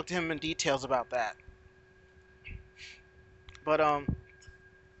have to talk to him in details about that. But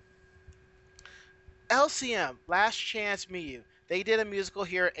LCM, Last Chance Miyu, they did a musical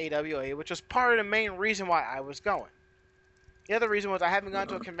here at AWA, which was part of the main reason why I was going. The other reason was I haven't gone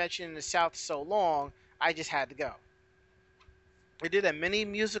to a convention in the South so long, I just had to go. They did a mini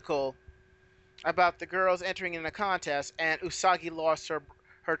musical about the girls entering in a contest, and Usagi lost her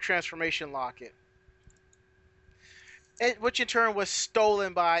transformation locket, which in turn was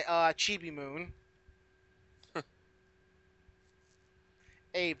stolen by Chibi Moon,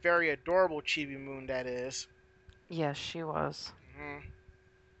 a very adorable Chibi Moon that is. Yes, she was.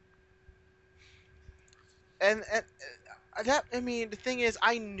 And that, I mean, the thing is,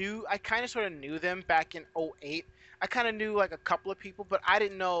 I kind of sort of knew them back in 2008. I kind of knew like a couple of people, but I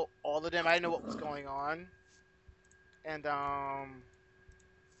didn't know all of them. I didn't know what was going on. And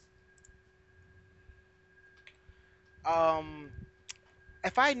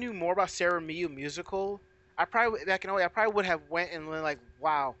if I knew more about Sarah Miyu musical, I probably back in 2008, I probably would have went and been like,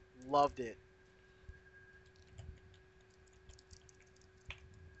 "Wow, loved it."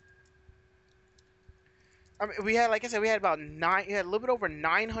 I mean, we had, like I said, we had about we had a little bit over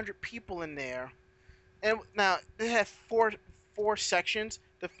 900 people in there. And now they had four sections.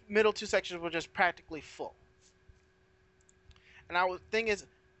 The middle 2 sections were just practically full. And thing is,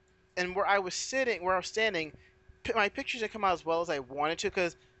 and where I was standing, my pictures didn't come out as well as I wanted to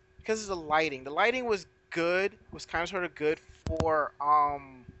because of the lighting. The lighting was good, was kind of sort of good for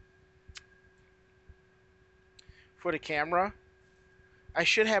the camera. I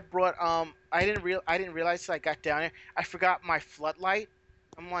should have brought I didn't realize till I got down here. I forgot my floodlight.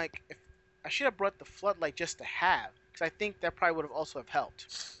 I'm like, I should have brought the floodlight just to have, because I think that probably would have also have helped.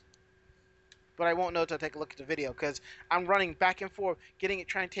 But I won't know until I take a look at the video, because I'm running back and forth, trying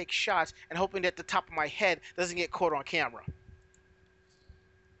to take shots, and hoping that the top of my head doesn't get caught on camera.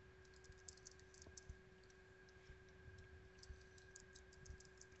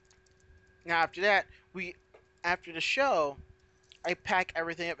 Now after that, after the show, I pack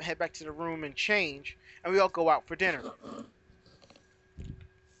everything up, head back to the room and change, and we all go out for dinner.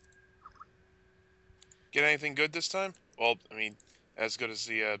 Get anything good this time? Well, I mean, as good as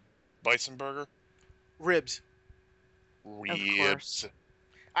the bison burger? Ribs. Ribs.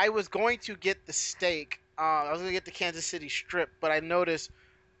 I was going to get the steak. I was going to get the Kansas City strip, but I noticed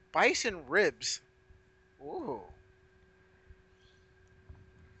bison ribs. Ooh.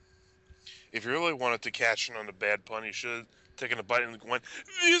 If you really wanted to cash in on the bad pun, you should have taken a bite and went,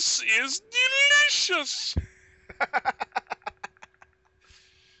 "This is delicious!"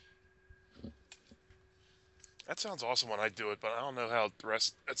 That sounds awesome when I do it, but I don't know how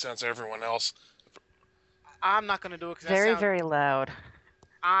that sounds to everyone else. I'm not going to do it because very loud.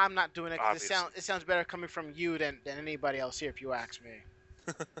 I'm not doing it because it sounds better coming from you than anybody else here, if you ask me.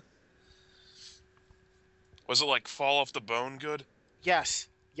 Was it like fall off the bone good? Yes,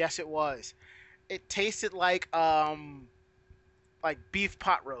 it was. It tasted like beef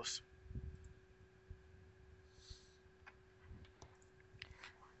pot roast.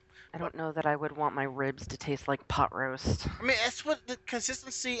 I don't know that I would want my ribs to taste like pot roast. I mean, that's what the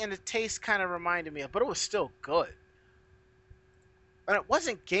consistency and the taste kind of reminded me of, but it was still good. And it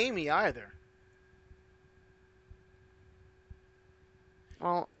wasn't gamey either.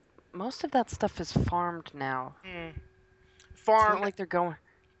 Well, most of that stuff is farmed now. Farmed. It's not like they're going.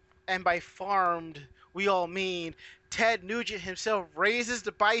 And by farmed, we all mean Ted Nugent himself raises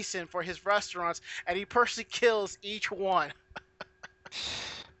the bison for his restaurants, and he personally kills each one.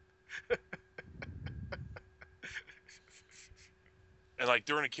 And like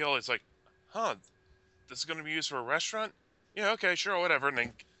during a kill, it's like, huh, this is going to be used for a restaurant? Yeah, okay, sure, whatever. And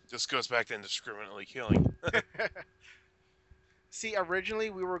then This goes back to indiscriminately killing. See, originally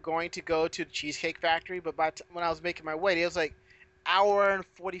we were going to go to the Cheesecake Factory, but when I was making my way, it was like hour and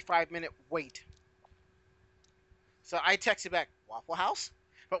 45-minute wait. So I texted back Waffle House,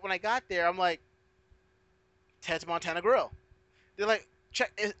 but when I got there, I'm like Ted's Montana Grill. They're like,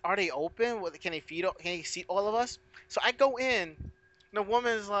 are they open? Can they seat all of us? So I go in, and the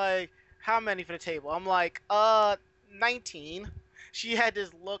woman's like, how many for the table? I'm like, 19. She had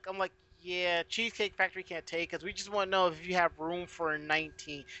this look. I'm like, yeah, Cheesecake Factory can't take because we just want to know if you have room for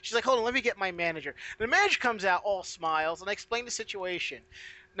 19. She's like, hold on, let me get my manager. The manager comes out all smiles, and I explain the situation.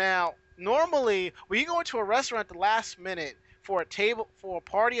 Now, normally, when you go into a restaurant at the last minute for a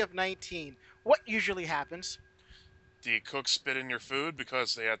party of 19, what usually happens? Do you cook spit in your food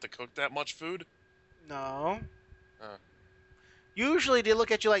because they have to cook that much food? No. Huh. Usually they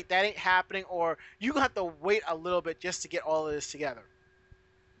look at you like that ain't happening, or you have to wait a little bit just to get all of this together.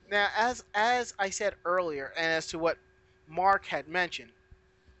 Now, as I said earlier, and as to what Mark had mentioned,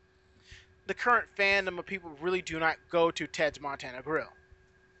 the current fandom of people really do not go to Ted's Montana Grill.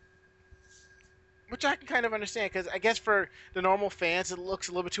 Which I can kind of understand, because I guess for the normal fans, it looks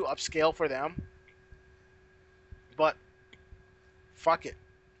a little bit too upscale for them. But, fuck it.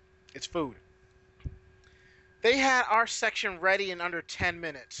 It's food. They had our section ready in under 10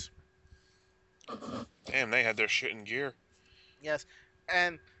 minutes. Damn, they had their shit in gear. Yes.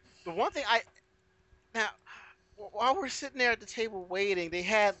 And the one thing now, while we're sitting there at the table waiting, they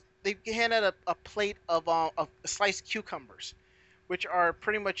handed a plate of sliced cucumbers, which are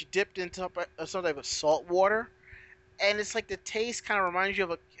pretty much dipped into some type of salt water, and it's like the taste kind of reminds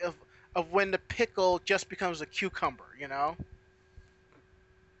you of when the pickle just becomes a cucumber, you know?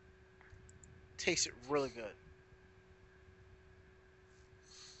 Tastes it really good.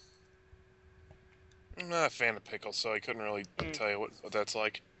 I'm not a fan of pickles, so I couldn't really tell you what that's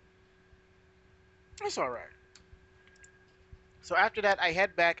like. That's alright. So after that, I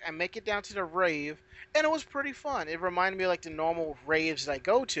head back, I make it down to the rave, and it was pretty fun. It reminded me of like the normal raves that I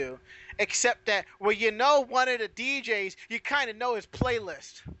go to, except that, well, you know one of the DJs, you kind of know his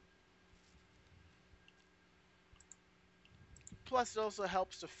playlist. Plus, it also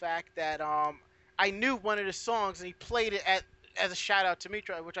helps the fact that I knew one of the songs, and he played it as a shout-out to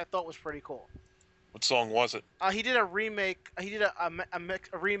Mitra, which I thought was pretty cool. What song was it? He did a remake. He did a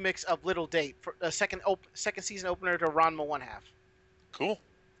remix of "Little Date" for the second season opener to Ranma One Half. Cool.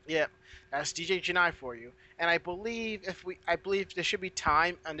 Yeah, that's DJ Janai for you. And I believe there should be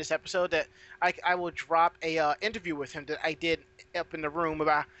time on this episode that I will drop a interview with him that I did up in the room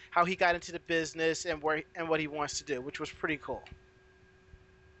about how he got into the business and what he wants to do, which was pretty cool.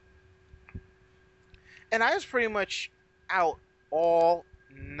 And I was pretty much out all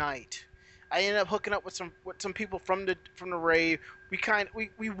night. I ended up hooking up with some people from the rave.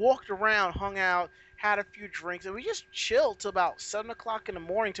 We walked around, hung out, had a few drinks, and we just chilled till about 7 o'clock in the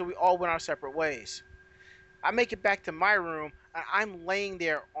morning till we all went our separate ways. I make it back to my room, and I'm laying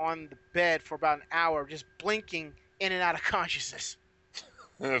there on the bed for about an hour, just blinking in and out of consciousness.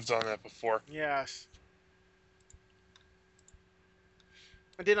 I've done that before. Yes.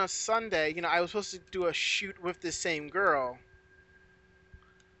 And then on Sunday, I was supposed to do a shoot with this same girl,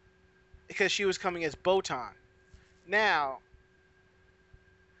 because she was coming as Botan. Now,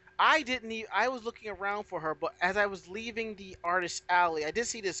 I was looking around for her, but as I was leaving the artist alley, I did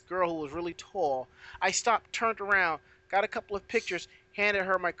see this girl who was really tall. I stopped, turned around, got a couple of pictures, handed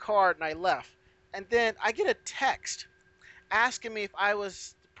her my card, and I left. And then I get a text asking me if I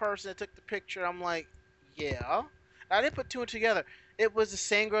was the person that took the picture. I'm like, yeah. I didn't put two and two together. It was the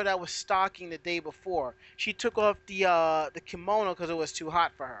same girl that was stalking the day before. She took off the kimono because it was too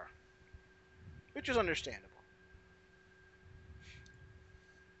hot for her, which is understandable.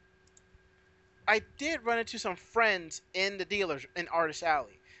 I did run into some friends in the dealers in Artist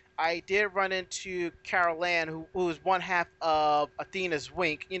Alley. I did run into Carol Ann, who was one half of Athena's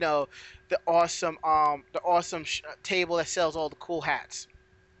Wink. The awesome table that sells all the cool hats.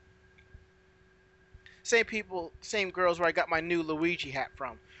 Same people, same girls where I got my new Luigi hat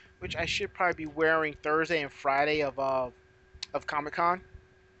from, which I should probably be wearing Thursday and Friday of Comic-Con.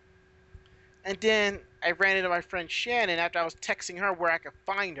 And then I ran into my friend Shannon after I was texting her where I could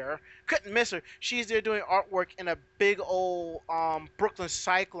find her. Couldn't miss her. She's there doing artwork in a big old Brooklyn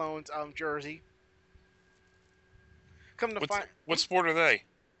Cyclones jersey. What sport are they?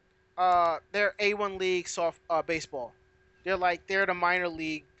 They're A1 League soft baseball. They're the minor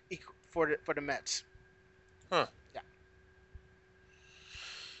league for the Mets. Huh. Yeah.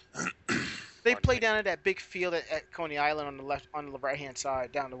 They play down at that big field at Coney Island on the right hand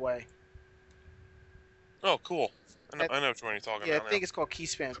side down the way. Oh, cool. I know which one you're talking Yeah, I about think it's called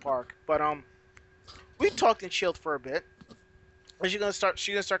Keyspan Park. But we talked and chilled for a bit. And she's gonna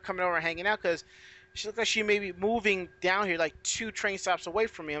start coming over and hanging out because she looks like she may be moving down here like 2 train stops away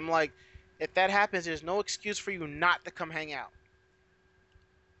from me. I'm like, if that happens, there's no excuse for you not to come hang out.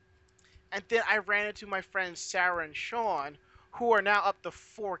 And then I ran into my friends Sarah and Sean, who are now up to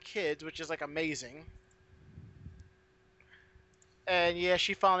 4 kids, which is like amazing. And yeah,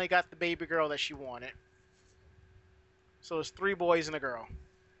 she finally got the baby girl that she wanted. So it's 3 boys and a girl.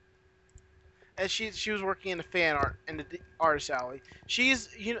 And she was working in the fan art in the artist alley. She's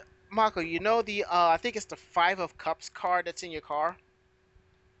Mako, you know the I think it's the 5 of Cups card that's in your car.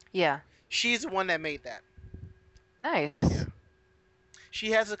 Yeah. She's the one that made that. Nice. Yeah.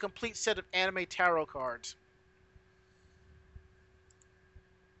 She has a complete set of anime tarot cards.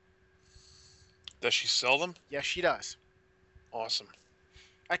 Does she sell them? Yes, she does. Awesome.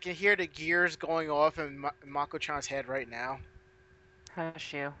 I can hear the gears going off in Mako-chan's head right now.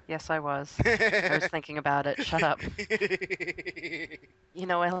 Hush you. Yes, I was. I was thinking about it. Shut up. You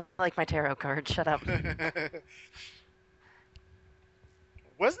know, I like my tarot cards. Shut up.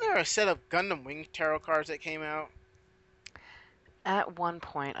 Wasn't there a set of Gundam Wing tarot cards that came out? At one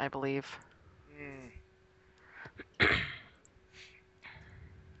point, I believe.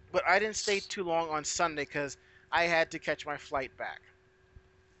 But I didn't stay too long on Sunday because I had to catch my flight back.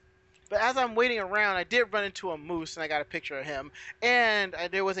 But as I'm waiting around, I did run into a moose, and I got a picture of him. And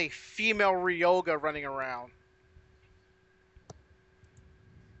there was a female Ryoga running around.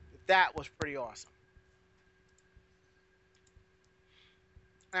 That was pretty awesome.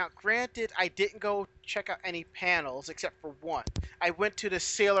 Now, granted, I didn't go check out any panels except for one. I went to the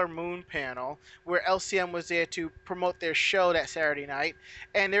Sailor Moon panel where LCM was there to promote their show that Saturday night.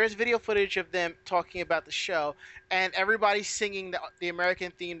 And there is video footage of them talking about the show and everybody singing the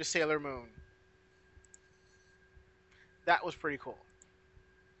American theme to Sailor Moon. That was pretty cool.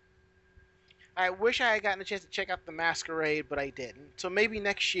 I wish I had gotten a chance to check out the Masquerade, but I didn't. So maybe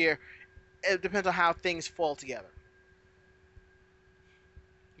next year, it depends on how things fall together.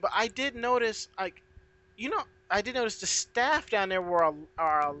 But I did notice, I did notice the staff down there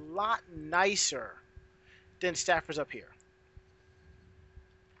are a lot nicer than staffers up here.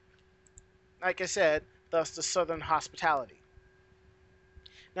 Like I said, thus the Southern hospitality.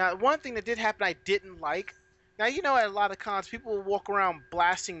 Now, one thing that did happen I didn't like. Now, at a lot of cons, people will walk around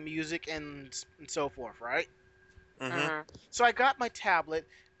blasting music and so forth, right? Mm-hmm. So I got my tablet,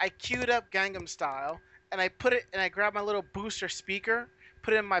 I queued up Gangnam Style, and I grabbed my little booster speaker,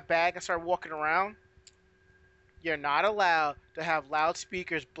 put it in my bag, and started walking around. You're not allowed to have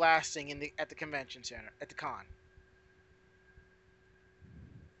loudspeakers blasting at the convention center, at the con.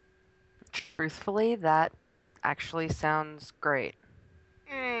 Truthfully, that actually sounds great.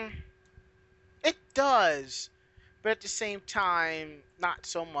 It does, but at the same time, not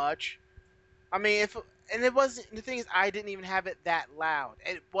so much. I mean, it wasn't, the thing is, I didn't even have it that loud.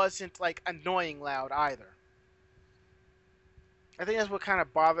 It wasn't, like, annoying loud either. I think that's what kind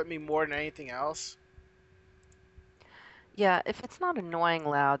of bothered me more than anything else. Yeah, if it's not annoying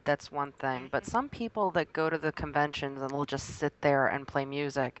loud, that's one thing. But some people that go to the conventions and will just sit there and play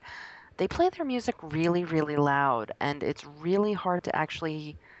music, they play their music really, really loud, and it's really hard to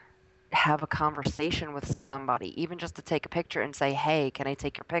actually have a conversation with somebody, even just to take a picture and say, hey, can I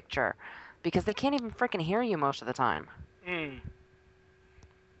take your picture? Because they can't even freaking hear you most of the time.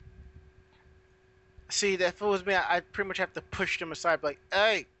 See, if it was me, I'd pretty much have to push them aside, like,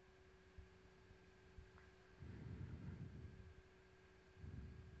 hey!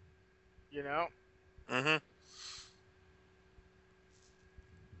 You know? Mm-hmm.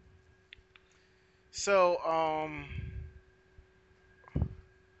 So,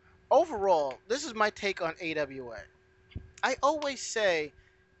 overall, this is my take on AWA. I always say,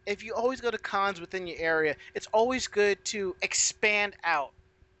 if you always go to cons within your area, it's always good to expand out.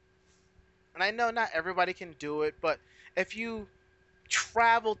 And I know not everybody can do it, but if you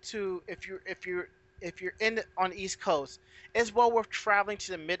travel to, if you're on the East Coast, it's well worth traveling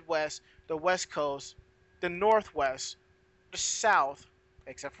to the Midwest, the West Coast, the Northwest, the South,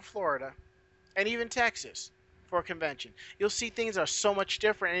 except for Florida, and even Texas for a convention. You'll see things are so much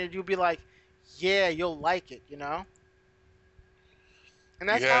different, and you'll be like, yeah, you'll like it, And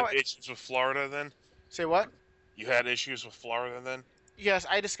that's you had issues with Florida then? Say what? You had issues with Florida then? Yes,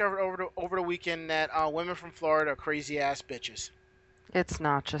 I discovered over the weekend that women from Florida are crazy ass bitches. It's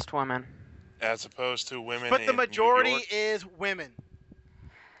not just women. As opposed to women But the in majority New York? is women.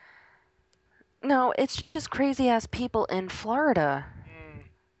 No, it's just crazy ass people in Florida.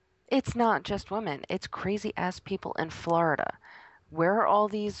 It's not just women. It's crazy ass people in Florida. Where are all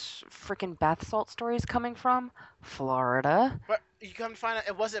these freaking bath salt stories coming from? Florida. But you come to find out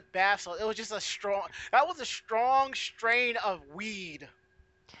it wasn't bath salt. It was just that was a strong strain of weed.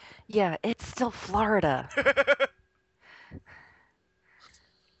 Yeah, it's still Florida.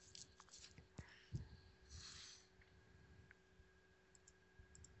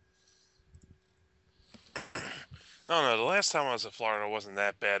 I don't know. The last time I was in Florida wasn't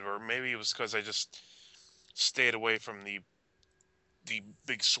that bad, or maybe it was because I just stayed away from the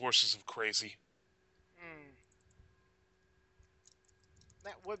big sources of crazy. Mm,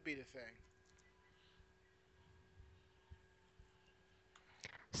 that would be the thing.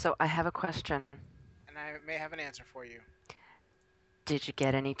 So I have a question. And I may have an answer for you. Did you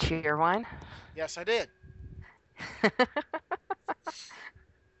get any cheer wine? Yes, I did.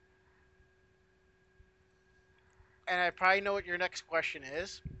 And I probably know what your next question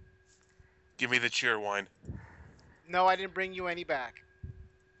is. Give me the cheer wine. No, I didn't bring you any back.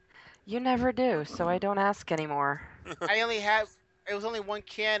 You never do, so I don't ask anymore. I only had. It was only one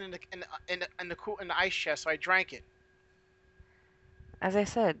can in the ice chest, so I drank it. As I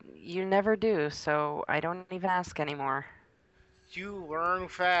said, you never do, so I don't even ask anymore. You learn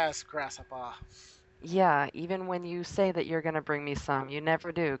fast, grasshopper. Yeah, even when you say that you're gonna bring me some, you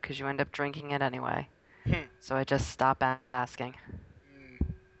never do, 'cause you end up drinking it anyway. Hmm. So I just stop asking.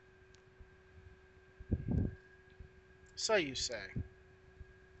 So you say.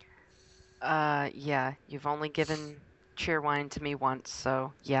 Yeah, you've only given cheer wine to me once,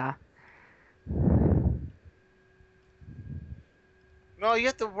 so yeah. No, you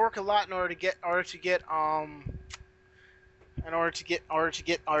have to work a lot in order to get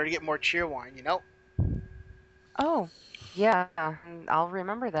more cheer wine. You know. Oh, yeah, and I'll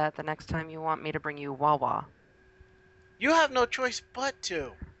remember that the next time you want me to bring you Wawa. You have no choice but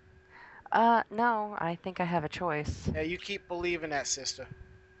to. No, I think I have a choice. Yeah, you keep believing that, sister.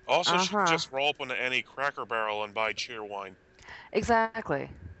 Also, Uh-huh. just roll up onto any Cracker Barrel and buy cheer wine. Exactly.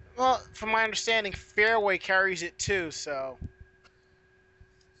 Well, from my understanding, Fairway carries it too. So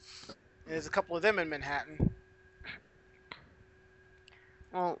there's a couple of them in Manhattan.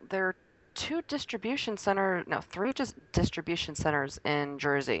 Well, there are three distribution centers in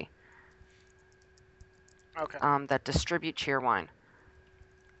Jersey, Okay. that distribute cheer wine.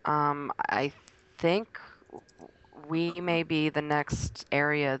 I think we may be the next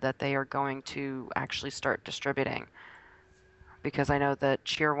area that they are going to actually start distributing. Because I know that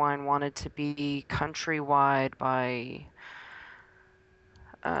Cheerwine wanted to be countrywide by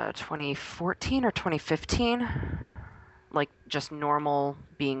 2014 or 2015. Like, just normal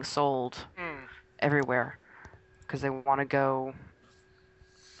being sold everywhere. Because they want to go,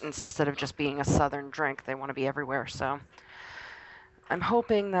 instead of just being a southern drink, they want to be everywhere. So I'm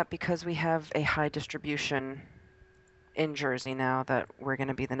hoping that because we have a high distribution in Jersey now, that we're going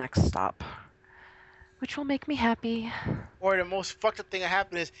to be the next stop. Which will make me happy. Or the most fucked up thing that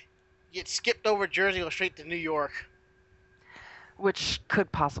happened is you get skipped over Jersey and go straight to New York. Which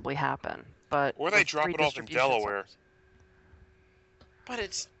could possibly happen, but Or they drop it off in Delaware. But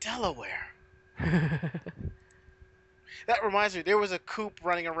it's Delaware. That reminds me, there was a Coop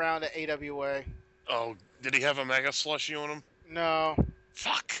running around at AWA. Oh, did he have a Mega Slushy on him? No.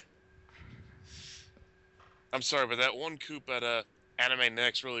 Fuck. I'm sorry, but that one Coop at Anime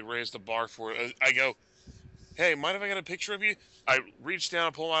Next really raised the bar for it. I go, hey, mind if I get a picture of you? I reach down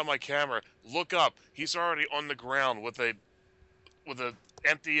and pull out my camera. Look up. He's already on the ground with a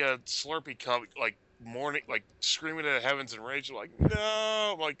empty Slurpee cup, like screaming at the heavens in rage. Like,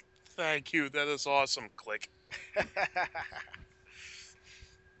 no. I'm like, thank you. That is awesome. Click.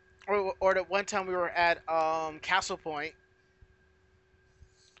 or the one time we were at Castle Point.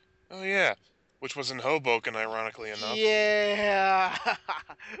 Oh yeah, which was in Hoboken, ironically enough. Yeah.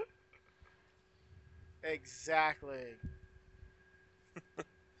 Exactly.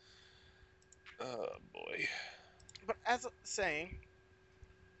 Oh boy. But as I'm saying,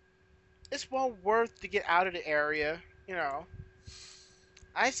 it's well worth to get out of the area. You know,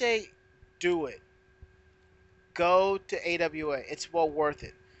 I say, do it. Go to AWA. It's well worth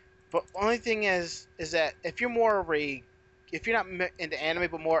it. But only thing is that if you're not into anime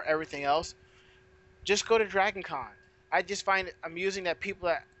but more everything else, just go to Dragon Con. I just find it amusing that people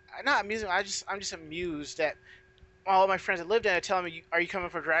that not amusing. I'm just amused that all of my friends that lived there are telling me, "Are you coming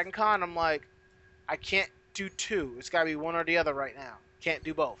for Dragon Con?" I'm like, I can't do two. It's got to be one or the other right now. Can't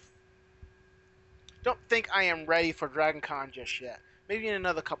do both. Don't think I am ready for Dragon Con just yet. Maybe in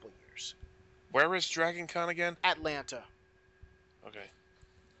another couple of years. Where is Dragon Con again? Atlanta. Okay.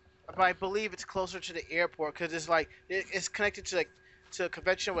 But I believe it's closer to the airport because it's connected to to a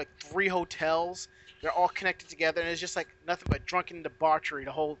convention with like 3 hotels. They're all connected together, and it's just like nothing but drunken debauchery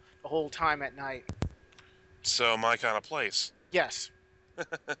the whole time at night. So my kind of place. Yes.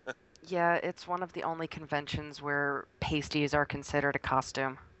 Yeah, it's one of the only conventions where pasties are considered a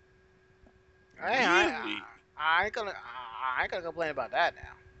costume. Hey, Really? I ain't gonna complain about that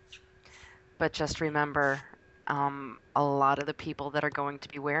now. But just remember, a lot of the people that are going to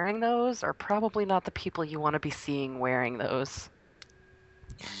be wearing those are probably not the people you want to be seeing wearing those.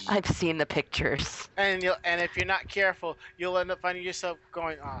 I've seen the pictures. And if you're not careful, you'll end up finding yourself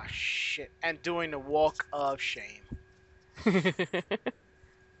going, "Oh shit," and doing the walk of shame.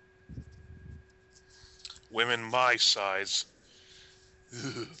 Women my size.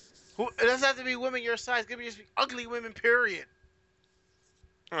 Who? It doesn't have to be women your size. It could be just ugly women. Period.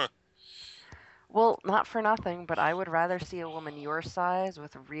 Well, not for nothing, but I would rather see a woman your size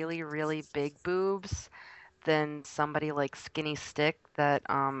with really, really big boobs than somebody like Skinny Stick that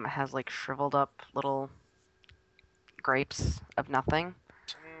has like shriveled up little grapes of nothing.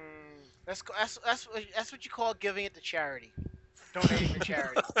 That's what you call giving it to charity. Donating to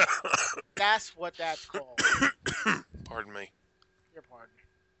charity. That's what that's called. Pardon me. Your pardon.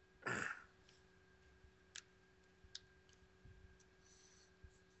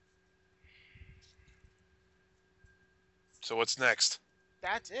 So what's next?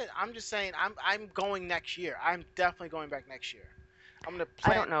 That's it. I'm just saying. I'm going next year. I'm definitely going back next year. I'm gonna I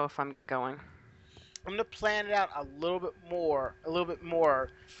plan. don't know if I'm going. I'm gonna plan it out a little bit more,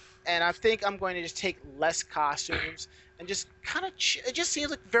 and I think I'm going to just take less costumes and just kind of. It just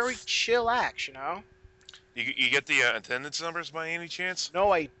seems like very chillax, you know. You get the attendance numbers by any chance?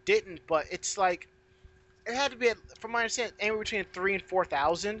 No, I didn't, but it's like it had to be, from my understanding, anywhere between 3,000 and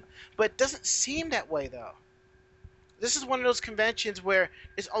 4,000. But it doesn't seem that way though. This is one of those conventions where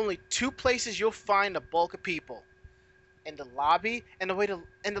there's only 2 places you'll find a bulk of people. In the lobby, and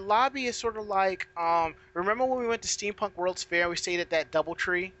the lobby is sort of like remember when we went to Steampunk World's Fair and we stayed at that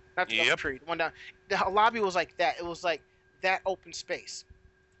DoubleTree? Not the Yep. DoubleTree, the one down. The lobby was like that. It was like that open space.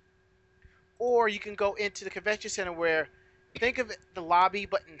 Or you can go into the convention center where, think of the lobby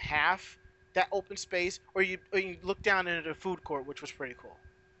but in half, that open space, or you look down into the food court, which was pretty cool.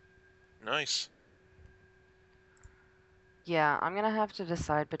 Nice. Yeah, I'm gonna have to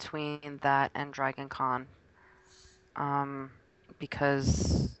decide between that and Dragon Con.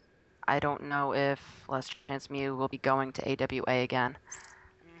 Because I don't know if Last Chance Mew will be going to AWA again.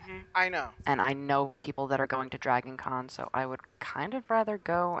 I know. And I know people that are going to Dragon Con, so I would kind of rather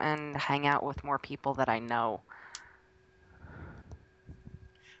go and hang out with more people that I know.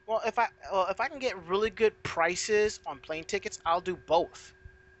 Well, if I can get really good prices on plane tickets, I'll do both.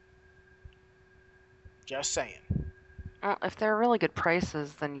 Just saying. Well, if they're really good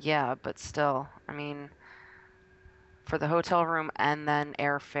prices, then yeah, but still, I mean, for the hotel room and then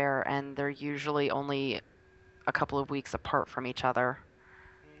airfare, and they're usually only a couple of weeks apart from each other.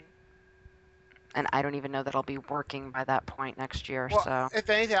 And I don't even know that I'll be working by that point next year. Well, So if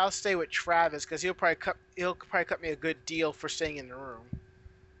anything, I'll stay with Travis because he'll probably cut me a good deal for staying in the room.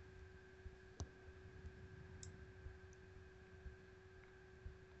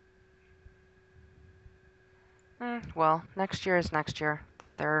 well, next year is next year.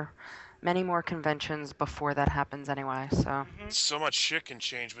 There are many more conventions before that happens anyway. So So much shit can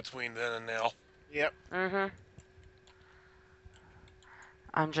change between then and now. Yep.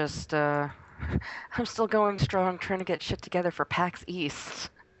 I'm just I'm still going strong, trying to get shit together for PAX East.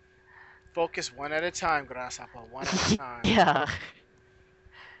 Focus one at a time, Grasshopper. One at a time. Yeah.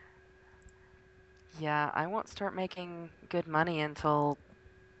 Yeah, I won't start making good money until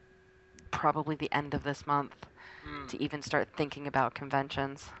probably the end of this month to even start thinking about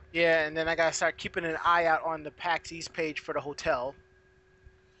conventions. Yeah, and then I gotta start keeping an eye out on the PAX East page for the hotel.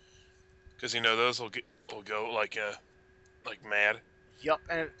 Because those will go like mad. Yup,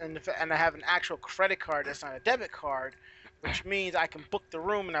 and I have an actual credit card that's not a debit card, which means I can book the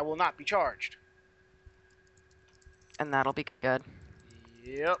room and I will not be charged. And that'll be good.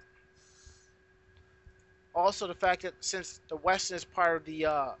 Yep. Also, the fact that since the Westin is part of the,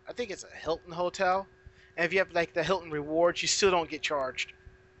 I think it's a Hilton hotel, and if you have like the Hilton rewards, you still don't get charged.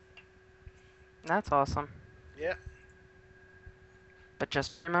 That's awesome. Yeah. But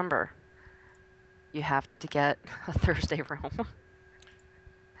just remember, you have to get a Thursday room.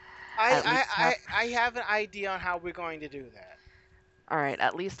 I have an idea on how we're going to do that. All right,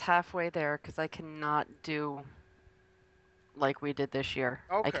 at least halfway there, because I cannot do like we did this year.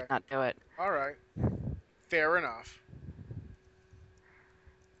 I Okay. cannot do it. All right. Fair enough.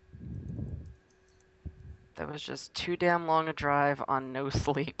 That was just too damn long a drive on no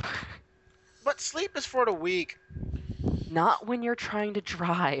sleep. But sleep is for the weak. Not when you're trying to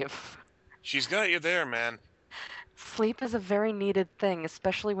drive. She's got you there, man. Sleep is a very needed thing,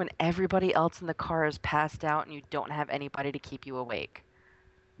 especially when everybody else in the car is passed out and you don't have anybody to keep you awake.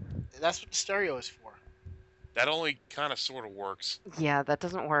 That's what the stereo is for. That only kind of sort of works. Yeah, that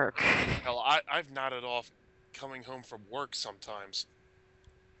doesn't work. Hell, I've nodded off coming home from work sometimes.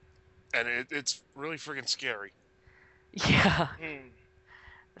 And it's really friggin' scary. Yeah.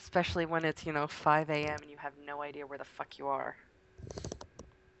 Especially when it's, 5 a.m. and you have no idea where the fuck you are.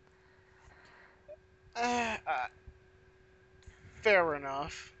 Fair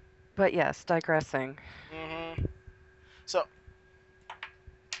enough. But yes, digressing. So,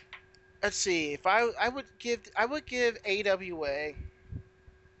 let's see. If I would give AWA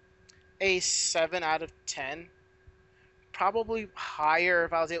a 7 out of 10. Probably higher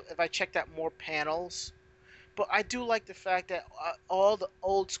if I checked out more panels. But I do like the fact that all the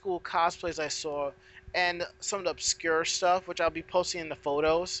old school cosplays I saw and some of the obscure stuff, which I'll be posting in the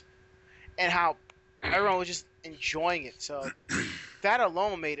photos, and how everyone was just enjoying it. So that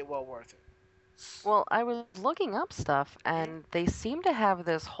alone made it well worth it. Well, I was looking up stuff, and they seem to have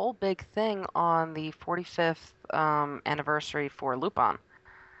this whole big thing on the 45th anniversary for Lupin.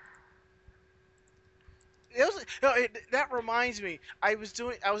 That reminds me. I was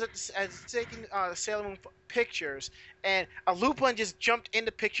taking Sailor Moon pictures, and a Lupin just jumped in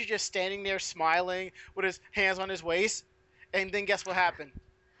the picture, just standing there smiling with his hands on his waist. And then guess what happened?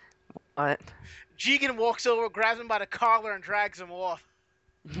 What? Jigen walks over, grabs him by the collar, and drags him off.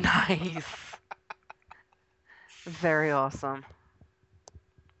 Nice. Very awesome.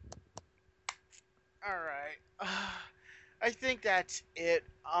 All right. I think that's it.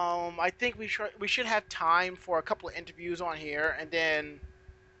 I think we should have time for a couple of interviews on here, and then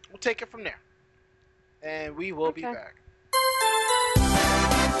we'll take it from there. And we will be back.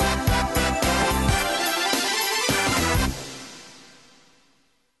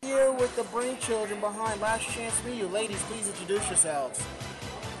 Here with the brain children behind Last Chance Media. Ladies, please introduce yourselves.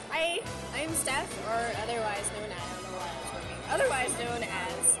 Hi, I'm Steph, or otherwise known as, I don't know why I was working, otherwise known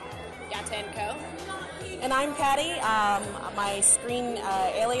as Yatenko. And I'm Patty. My screen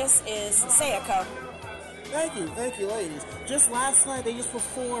alias is Sayako. Thank you, ladies. Just last night, they just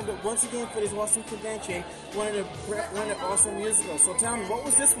performed once again for this awesome convention, one of the awesome musicals. So tell me, what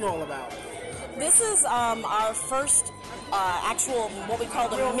was this one all about? This is our first actual, what we call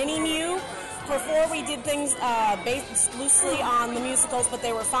the mini-mew. Before we did things based loosely on the musicals, but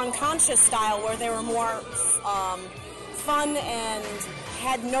they were Fantasia style, where they were more fun and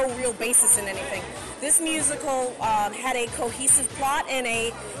had no real basis in anything. This musical had a cohesive plot and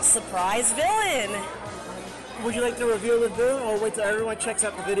a surprise villain. Would you like to reveal the villain, or wait till everyone checks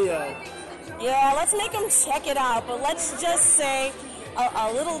out the video? Yeah, let's make them check it out, but let's just say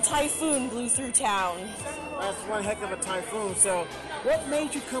a little typhoon blew through town. That's one heck of a typhoon. So, what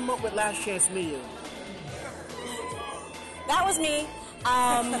made you come up with Last Chance Media? That was me.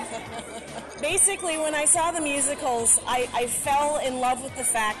 Basically, when I saw the musicals, I fell in love with the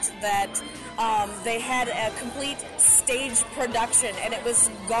fact that they had a complete stage production, and it was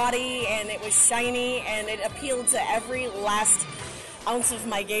gaudy, and it was shiny, and it appealed to every last ounce of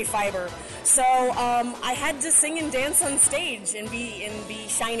my gay fiber. So I had to sing and dance on stage and be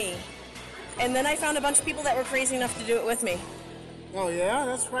shiny. And then I found a bunch of people that were crazy enough to do it with me. Oh yeah,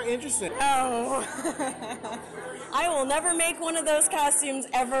 that's quite interesting. Oh. I will never make one of those costumes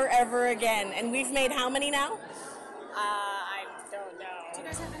ever again. And we've made how many now? I don't know. Do you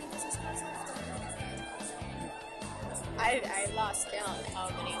guys have any business cards left? I lost count how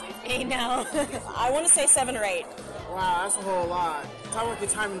many we've made now. I want to say 7 or 8. Wow, that's a whole lot. Talk about your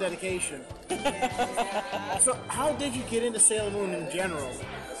time and dedication. So, how did you get into Sailor Moon in general?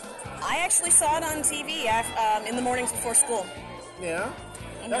 I actually saw it on TV in the mornings before school. Yeah?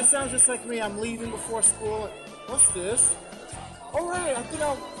 Mm-hmm. That sounds just like me. I'm leaving before school. What's this? All right, I think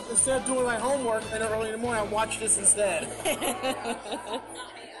instead of doing my homework and early in the morning, I'll watch this instead.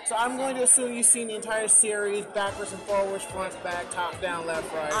 So I'm going to assume you've seen the entire series, backwards and forwards, front, back, top, down,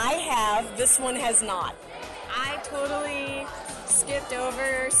 left, right. I have. This one has not. I totally skipped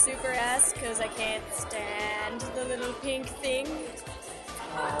over Super S because I can't stand the little pink thing.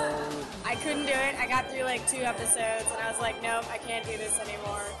 I couldn't do it. I got through like 2 episodes and I was like, nope, I can't do this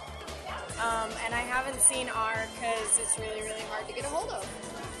anymore. And I haven't seen R because it's really, really hard to get a hold of.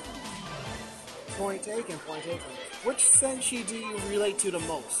 Point taken, point taken. Which Senshi do you relate to the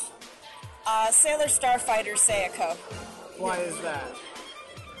most? Sailor Starfighter Sayako. Why is that?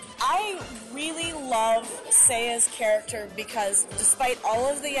 I really love Seiya's character because despite all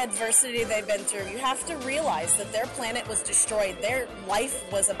of the adversity they've been through, you have to realize that their planet was destroyed. Their life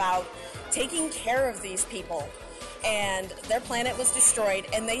was about taking care of these people. and their planet was destroyed,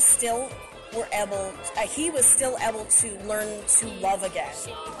 and they still were able. He was still able to learn to love again.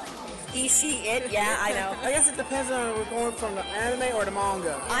 He, she, it. Yeah, I know. I guess it depends on if we're going from the anime or the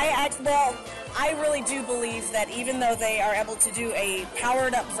manga. I really do believe that even though they are able to do a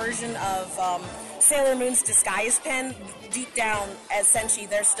powered-up version of Sailor Moon's disguise pen, deep down, as Senshi,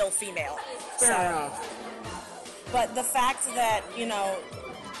 they're still female. Fair enough. But the fact that,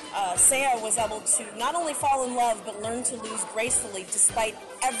 Seiya was able to not only fall in love, but learn to lose gracefully despite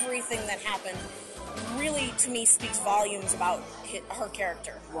everything that happened, really, to me, speaks volumes about her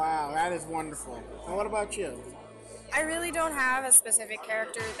character. Wow, that is wonderful. And what about you? I really don't have a specific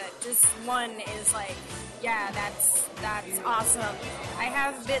character that just one is like, yeah, that's awesome. I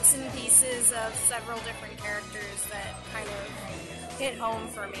have bits and pieces of several different characters that kind of hit home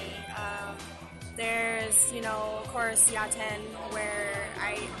for me. There's, of course, Yaten, where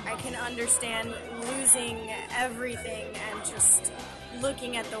I can understand losing everything and just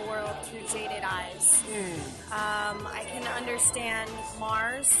looking at the world through jaded eyes. I can understand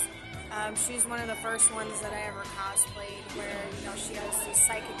Mars. She's one of the first ones that I ever cosplayed where, she has these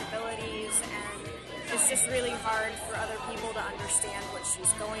psychic abilities, and it's just really hard for other people to understand what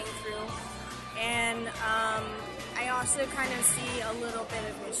she's going through. And I also kind of see a little bit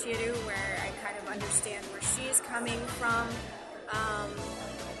of Michiru, where I kind of understand where she's coming from.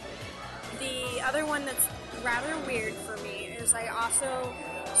 The other one that's rather weird for me is I also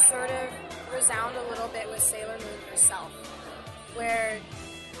sort of resound a little bit with Sailor Moon herself, where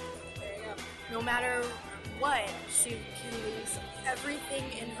no matter what, she can lose everything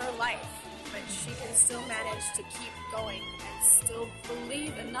in her life, but she can still manage to keep going and still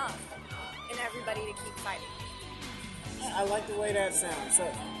believe enough in everybody to keep fighting. I like the way that sounds. So,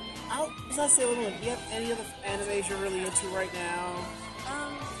 besides Sailor Moon, do you have any other animes you're really into right now?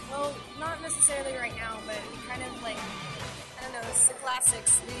 Well, not necessarily right now, but kind of like, I don't know, it's the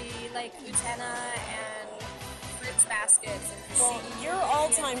classics. We like Utena and Fruits Baskets and Well, Kushigi. your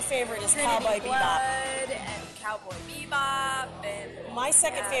all-time favorite is Trinity Cowboy Bebop. Blood and Cowboy Bebop and My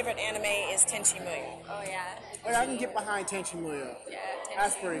second favorite anime is Tenchi Muyo. Oh yeah. Like, I can get behind Tenchi Muyo. Yeah,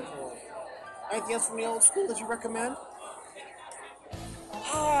 That's pretty cool. Anything else from the old school that you recommend?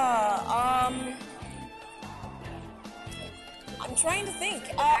 I'm trying to think.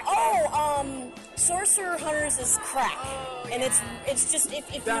 Sorcerer Hunters is crack, and it's just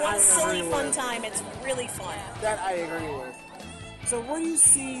if you That want I a silly agree fun with. time, it's really fun. That I agree with. So where do you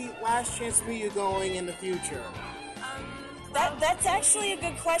see Last Chance Media going in the future? That's actually a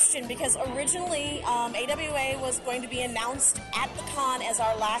good question, because originally AWA was going to be announced at the con as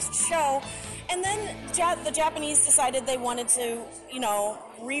our last show, and then the Japanese decided they wanted to,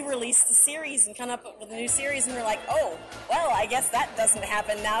 re-release the series and come up with a new series, and we're like, oh, well, I guess that doesn't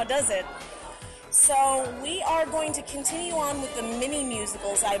happen now, does it? So we are going to continue on with the mini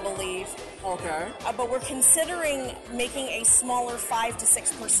musicals, I believe, Okay. but we're considering making a smaller 5 to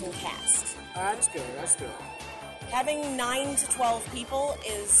 6 person cast. That's good. That's good. Having 9 to 12 people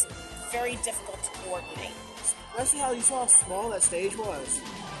is very difficult to coordinate. Let's see how you saw how small that stage was.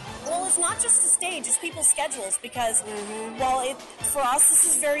 Well, it's not just the stage, it's people's schedules, because while for us this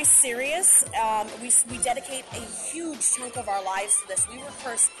is very serious, we dedicate a huge chunk of our lives to this. We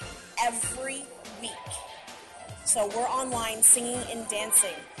rehearse every week. So we're online singing and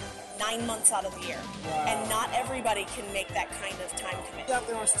dancing 9 months out of the year. Wow. And not everybody can make that kind of time commitment. Out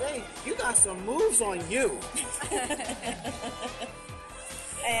there on stage, you got some moves on you.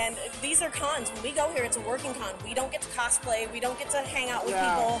 And these are cons. When we go here, it's a working con. We don't get to cosplay. We don't get to hang out with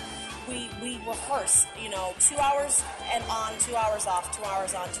Yeah. people. We rehearse, 2 hours and on, 2 hours off, 2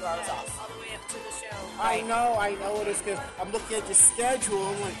 hours on, 2 hours off. all the way up to the show. I know it is, because I'm looking at your schedule.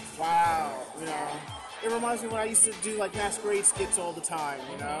 I'm like, wow, It reminds me when I used to do like masquerade skits all the time,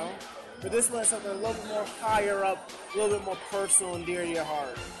 But this one is something a little bit more higher up, a little bit more personal and dear to your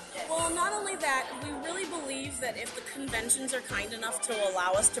heart. Well, not only that, we really believe that if the conventions are kind enough to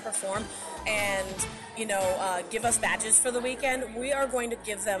allow us to perform and, give us badges for the weekend, we are going to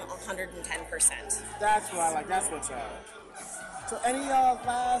give them 110%. That's what I like. That's what's up. So any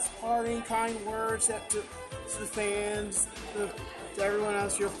last parting kind words to the fans, to everyone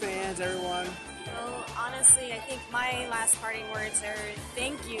else, your fans, everyone? Well, honestly, I think my last parting words are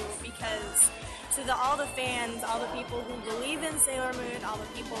thank you, because to all the fans, all the people who believe in Sailor Moon, all the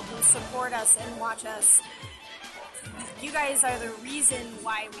people who support us and watch us, you guys are the reason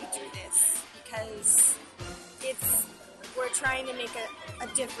why we do this, because we're trying to make a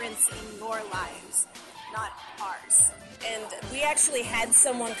difference in your lives, not ours. And we actually had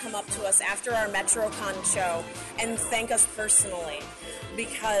someone come up to us after our MetroCon show and thank us personally,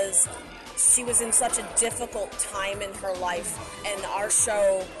 because she was in such a difficult time in her life, and our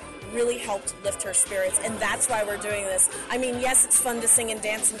show really helped lift her spirits, and that's why we're doing this. I mean, yes, it's fun to sing and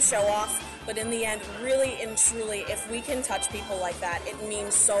dance and show off, but in the end, really and truly, if we can touch people like that, it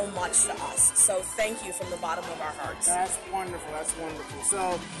means so much to us. So thank you from the bottom of our hearts. That's wonderful. That's wonderful.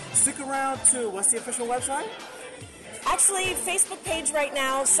 So stick around too. What's the official website? Actually, Facebook page right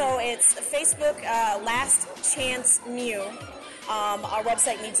now, so it's Facebook Last Chance Mew. Our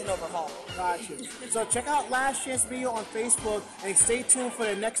website needs an overhaul. Got you. So check out Last Chance Video on Facebook and stay tuned for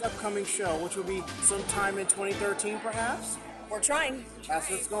the next upcoming show, which will be sometime in 2013 perhaps. We're trying. That's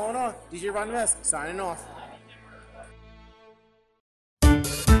what's going on. DJ Ron West signing off.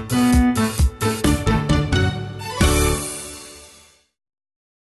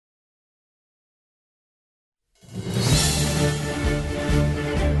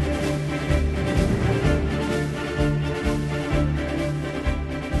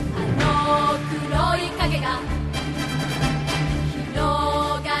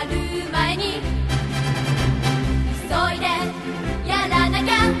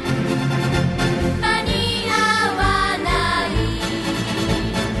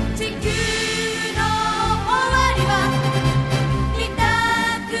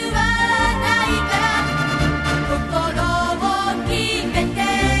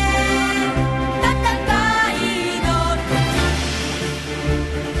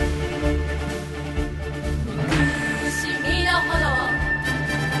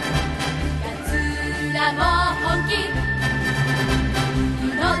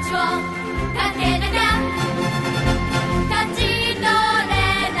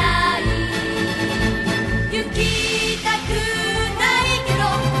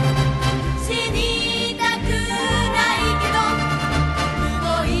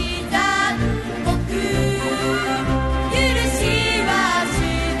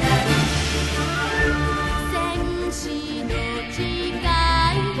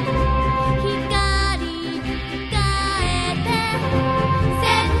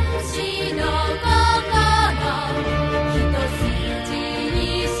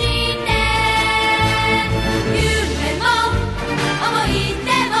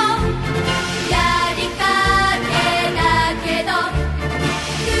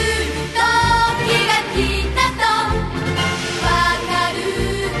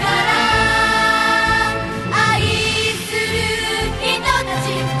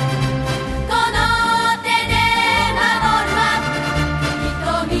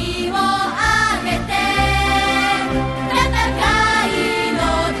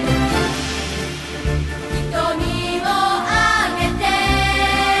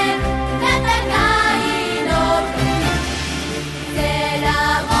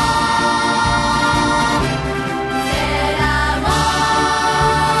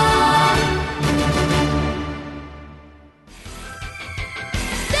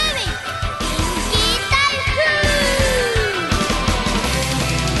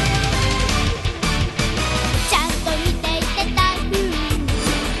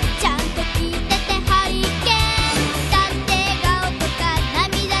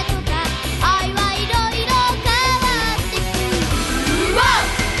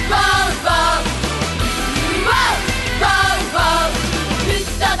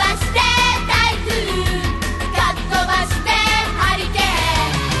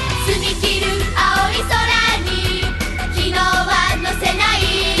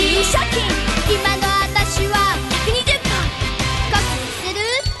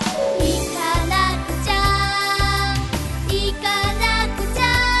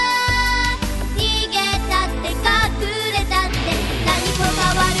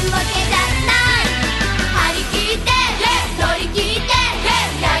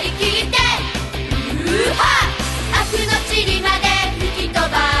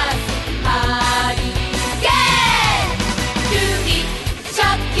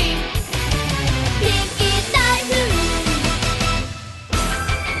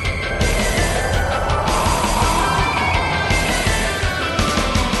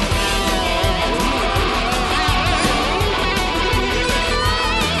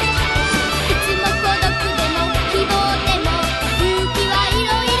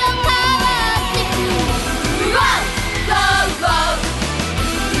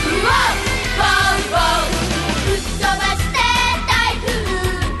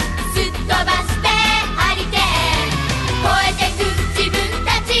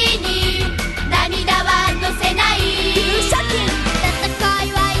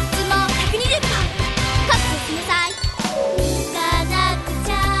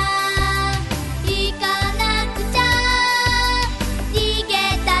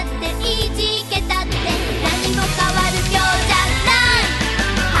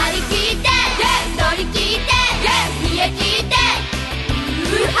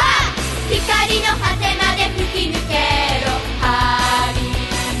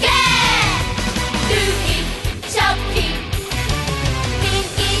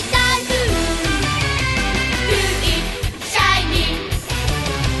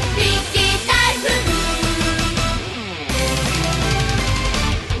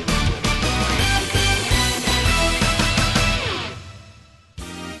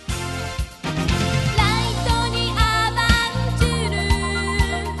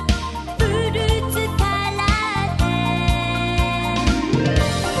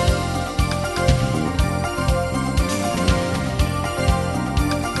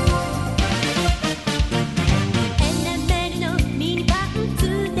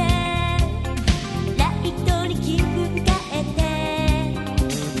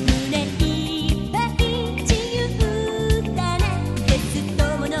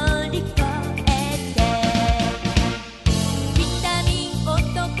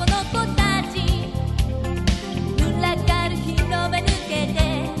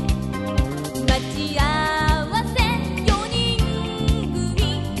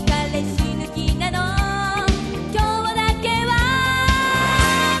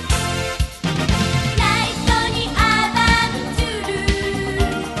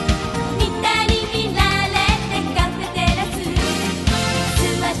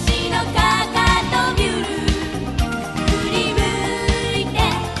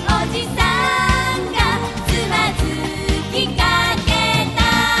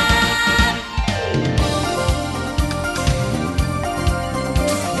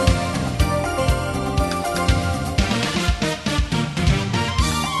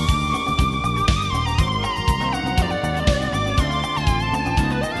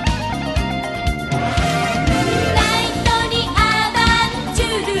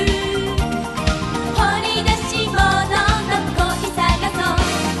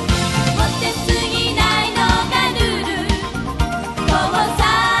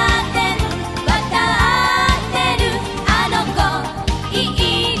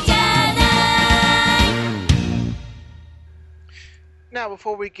 now,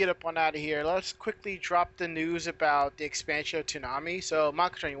 before we get up on out of here, let's quickly drop the news about the expansion of Toonami. So,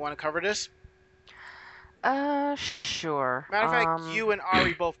 Mako-chan, you want to cover this? Sure. Matter of fact, you and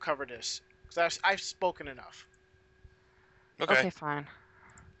Ari both cover this because I've spoken enough. Okay, fine.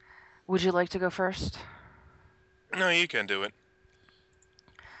 Would you like to go first? No, you can do it.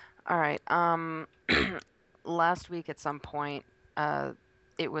 All right. Last week at some point,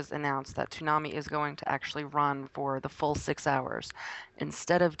 it was announced that Toonami is going to actually run for the full 6 hours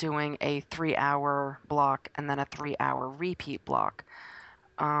instead of doing a 3-hour block and then a 3-hour repeat block.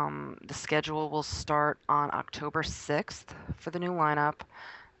 The schedule will start on October 6th for the new lineup,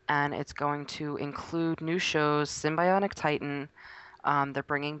 and it's going to include new shows, Symbiotic Titan. They're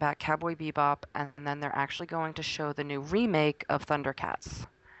bringing back Cowboy Bebop, and then they're actually going to show the new remake of Thundercats.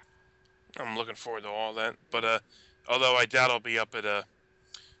 I'm looking forward to all that. But although I doubt I'll be up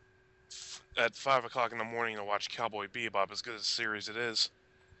at 5 o'clock in the morning to watch Cowboy Bebop, as good as a series it is.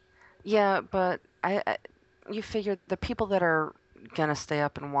 Yeah, but you figure the people that are gonna stay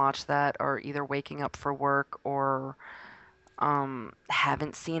up and watch that are either waking up for work or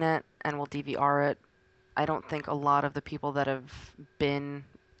haven't seen it and will DVR it. I don't think a lot of the people that have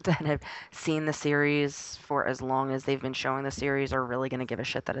seen the series for as long as they've been showing the series are really gonna give a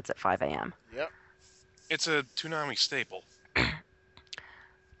shit that it's at 5 a.m. Yep. It's a Toonami staple.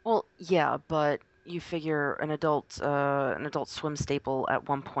 Well, yeah, but you figure an Adult Swim staple at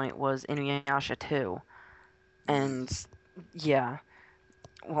one point was Inuyasha too, and yeah,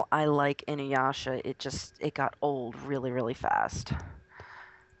 well, I like Inuyasha. It got old really, really fast.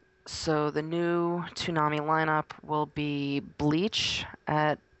 So the new Toonami lineup will be Bleach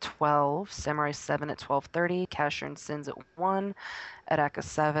at 12, Samurai 7 at 12:30, Casher and Sins at 1, Araka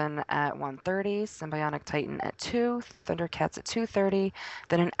 7 at 1:30, Symbiotic Titan at 2, Thundercats at 2:30,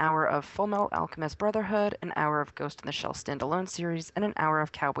 then an hour of Fullmetal Alchemist Brotherhood, an hour of Ghost in the Shell standalone series, and an hour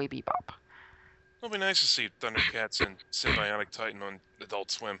of Cowboy Bebop. It'll be nice to see Thundercats and Symbiotic Titan on Adult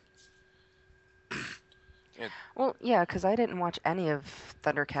Swim. Well, yeah, because I didn't watch any of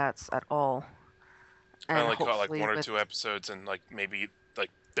Thundercats at all. I only caught like hopefully 1 or 2 episodes and like maybe like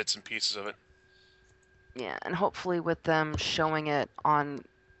bits and pieces of it. Yeah, and hopefully with them showing it on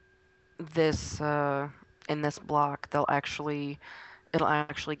this in this block, it'll actually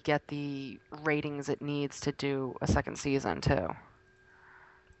get the ratings it needs to do a second season too.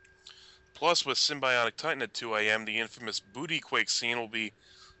 Plus, with Symbiotic Titan at 2 a.m., the infamous booty quake scene will be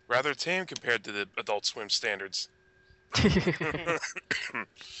rather tame compared to the Adult Swim standards.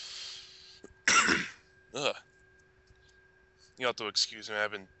 Ugh. You have to excuse me.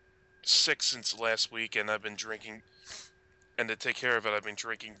 I've been sick since last week, and I've been drinking. And to take care of it, I've been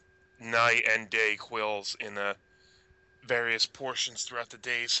drinking night and day quills in various portions throughout the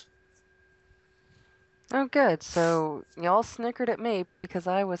days. Oh, good. So y'all snickered at me because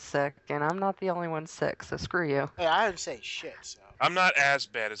I was sick, and I'm not the only one sick. So screw you. Hey, I didn't say shit. So I'm not as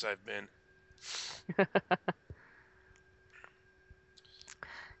bad as I've been.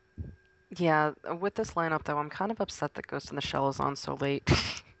 Yeah, with this lineup though, I'm kind of upset that Ghost in the Shell is on so late.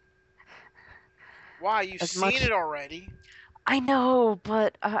 why? You've As seen much- it already. I know,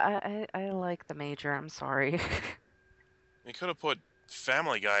 but I like the Major. I'm sorry. You could have put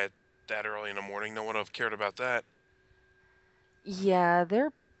Family Guy at that early in the morning. No one would have cared about that. Yeah,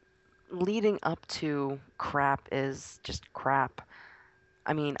 their leading up to crap is just crap.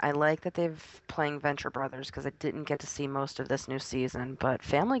 I mean, I like that they've playing Venture Brothers because I didn't get to see most of this new season, but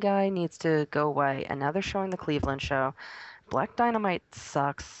Family Guy needs to go away, and now they're showing the Cleveland show. Black Dynamite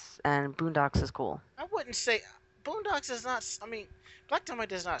sucks, and Boondocks is cool. I wouldn't say Boondocks does not. I mean, Black Dynamite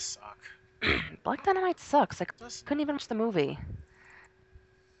does not suck. Black Dynamite sucks. I Just- couldn't even watch the movie.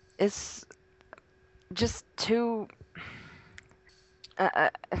 It's just too...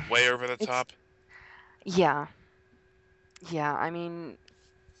 Way over the It's- top. Yeah. Yeah, I mean,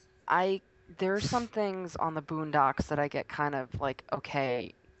 there are some things on the Boondocks that I get kind of like,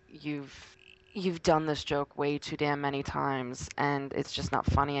 okay, you've done this joke way too damn many times, and it's just not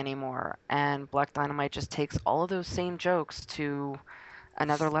funny anymore. And Black Dynamite just takes all of those same jokes to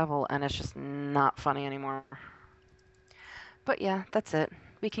another level, and it's just not funny anymore. But yeah, that's it.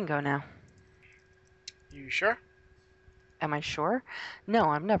 We can go now. You sure? Am I sure? No,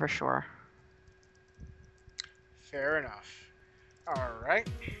 I'm never sure. Fair enough. Alright.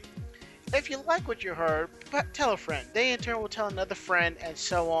 If you like what you heard, tell a friend. They in turn will tell another friend, and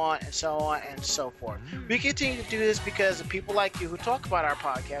so on, and so on, and so forth. We continue to do this because of people like you who talk about our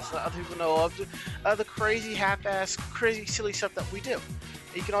podcast, let other people know of the crazy, half-assed, crazy, silly stuff that we do.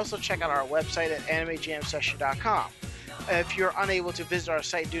 You can also check out our website at animejamsession.com. If you're unable to visit our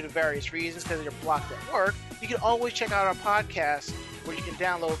site due to various reasons because you're blocked at work, you can always check out our podcast where you can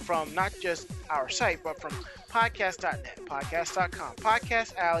download from not just our site, but from podcast.net, podcast.com,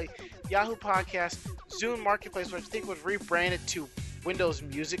 Podcast Alley, Yahoo Podcast, Zune Marketplace, which I think was rebranded to Windows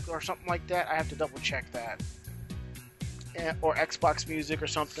Music or something like that. I have to double check that. Or Xbox Music or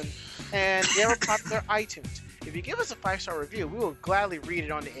something. And the ever popular iTunes. If you give us a 5-star review, we will gladly read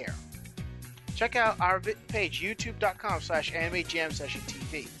it on the air. Check out our page,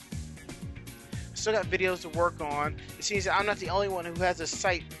 youtube.com/AnimeJamSessionTV. Still got videos to work on. It seems that I'm not the only one who has a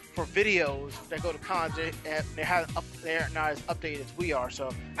site for videos that go to cons, and they're not as updated as we are,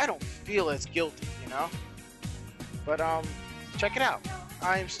 so I don't feel as guilty, you know? But, check it out.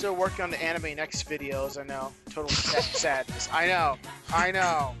 I am still working on the Anime Next videos, I know. Total sadness. I know.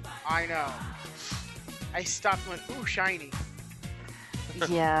 I stopped and went, ooh, shiny.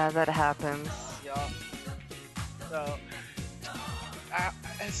 Yeah, that happens. Yeah. So,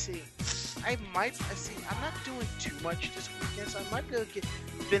 let's see. I'm not doing too much this weekend, so I might be able to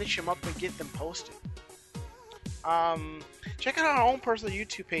finish them up and get them posted. Check out our own personal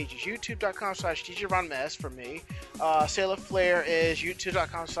YouTube pages, youtube.com/DJRonMS for me. Sailor Flare is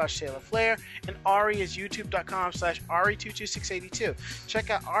youtube.com/Sailor Flare, and Ari is youtube.com/Ari22682. Check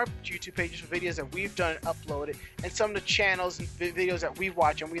out our YouTube pages for videos that we've done and uploaded, and some of the channels and videos that we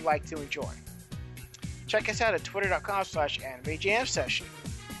watch and we like to enjoy. Check us out at twitter.com/AnimeJamSession.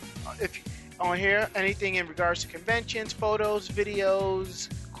 If on here, anything in regards to conventions, photos, videos,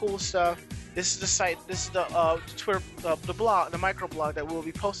 cool stuff, this is the site, this is the Twitter, the blog, the microblog that we'll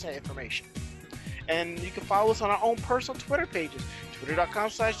be posting that information. And you can follow us on our own personal Twitter pages,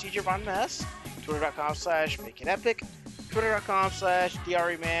 twitter.com/DJRonMS, twitter.com/MakeItEpic,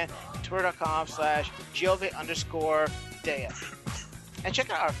 twitter.com/DREman, twitter.com/Giove_Dea. And check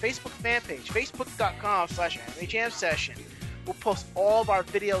out our Facebook fan page, facebook.com/AnimeJamSession. We'll post all of our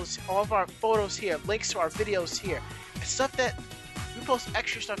videos, all of our photos here, links to our videos here, and stuff that we post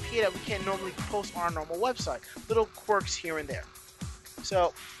extra stuff here that we can't normally post on our normal website. Little quirks here and there.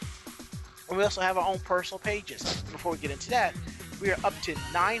 So, and we also have our own personal pages. Before we get into that, we are up to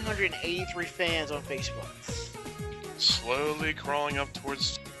 983 fans on Facebook. Slowly crawling up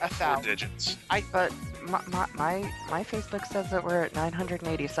towards 4 digits. But my Facebook says that we're at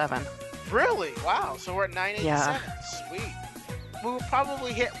 987. Really? Wow. So we're at 987. Yeah. Sweet. We will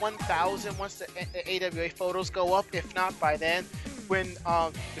probably hit 1,000 once the AWA photos go up. If not by then, when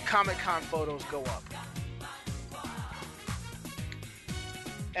the Comic-Con photos go up.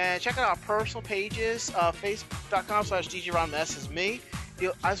 And check out our personal pages. Facebook.com/DJRonMS is me.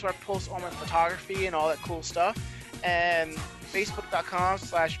 That's where I post all my photography and all that cool stuff. And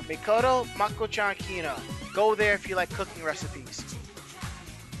Facebook.com/Mikoto Mako-chan Kino. Go there if you like cooking recipes.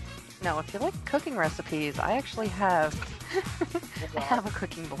 Now, if you like cooking recipes, I actually have I have a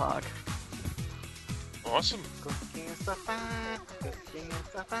cooking blog. Awesome. Cooking is so fun. Cooking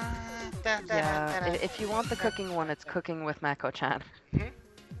is so fun. Yeah, if you want the cooking one, it's Cooking with Mako-chan.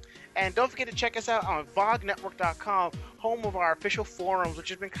 And don't forget to check us out on VogNetwork.com, home of our official forums, which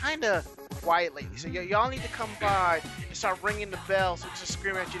has been kind of quiet lately. So y'all need to come by and start ringing the bell so we can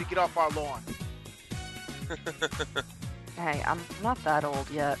scream at you to get off our lawn. Hey, I'm not that old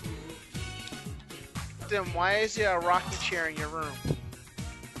yet. Then why is there a rocking chair in your room?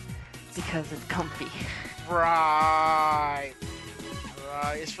 Because it's comfy. Right.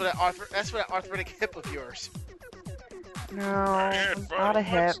 It's for that that's for that arthritic hip of yours. No, not a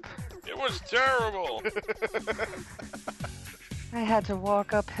hip. It was terrible. I had to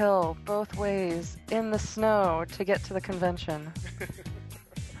walk uphill both ways in the snow to get to the convention.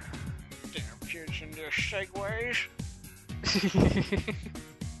 Damn kids in their segways.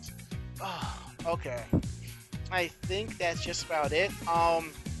 Oh, okay. I think that's just about it.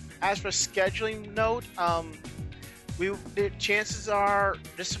 As for scheduling note, the chances are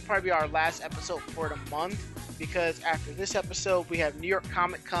this will probably be our last episode for the month, because after this episode we have New York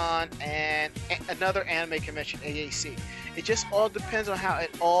Comic Con and another anime convention, AAC. It just all depends on how it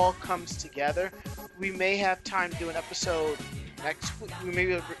all comes together. We may have time to do an episode next week. We may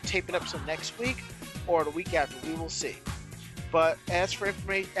be able to tape an episode next week or the week after. We will see. But as for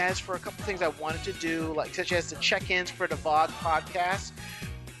information, as for a couple things I wanted to do, like such as the check-ins for the VOG podcast,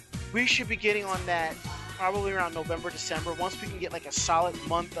 we should be getting on that probably around November, December. Once we can get like a solid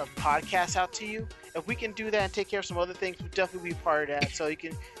month of podcasts out to you, if we can do that and take care of some other things, we'll definitely be part of that. So you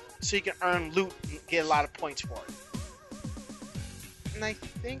can earn loot and get a lot of points for it. And I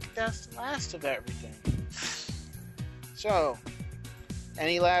think that's the last of everything. So,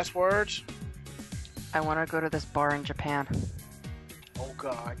 any last words? I want to go to this bar in Japan. Oh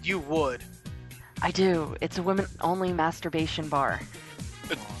God, you would. I do. It's a women-only masturbation bar.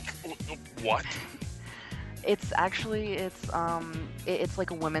 What? It's actually it's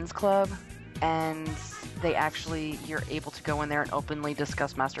like a women's club, and you're able to go in there and openly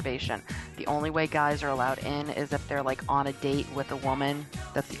discuss masturbation. The only way guys are allowed in is if they're like on a date with a woman.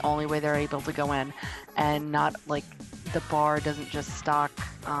 That's the only way they're able to go in, and not like the bar doesn't just stock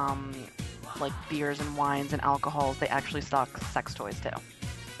like beers and wines and alcohols. They actually stock sex toys too.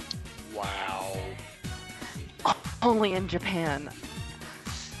 Wow. Only in Japan,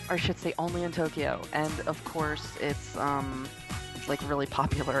 or I should say only in Tokyo, and of course it's like really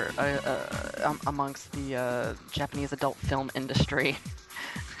popular amongst the Japanese adult film industry.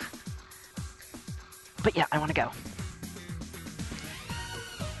 But yeah, I want to go.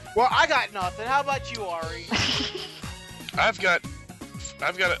 Well, I got nothing. How about you, Ari? I've got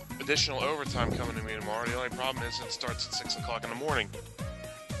additional overtime coming to me tomorrow. The only problem is it starts at 6 o'clock in the morning.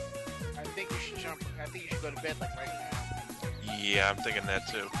 I think you should go to bed like right now. Yeah, I'm thinking that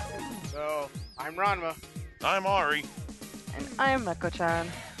too. So, I'm Ranma, I'm Ari. And I'm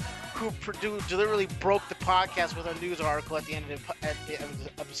Mako-chan. who deliberately broke the podcast with a news article at the end of the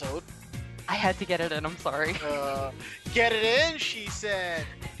episode. I had to get it in, I'm sorry. Get it in, she said.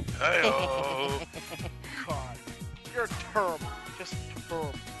 Hey-oh. God, you're terrible. Just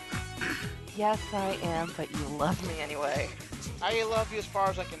terrible. Yes, I am, but you love me anyway. I love you as far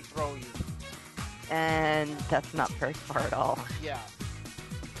as I can throw you. And that's not very far at all. Yeah.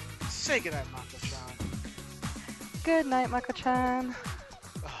 Say goodnight, Mako-chan. Good night, Mako-chan.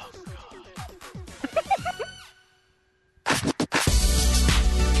 Oh, God.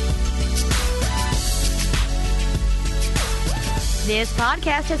 This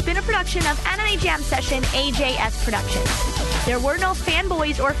podcast has been a production of Anime Jam Session AJS Productions. There were no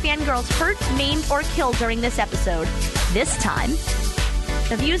fanboys or fangirls hurt, maimed, or killed during this episode. This time.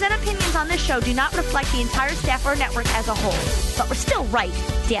 The views and opinions on this show do not reflect the entire staff or network as a whole. But we're still right,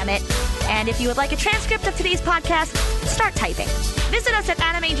 damn it. And if you would like a transcript of today's podcast, start typing. Visit us at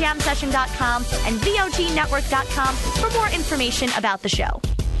animejamsession.com and vognetwork.com for more information about the show.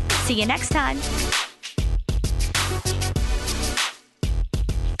 See you next time.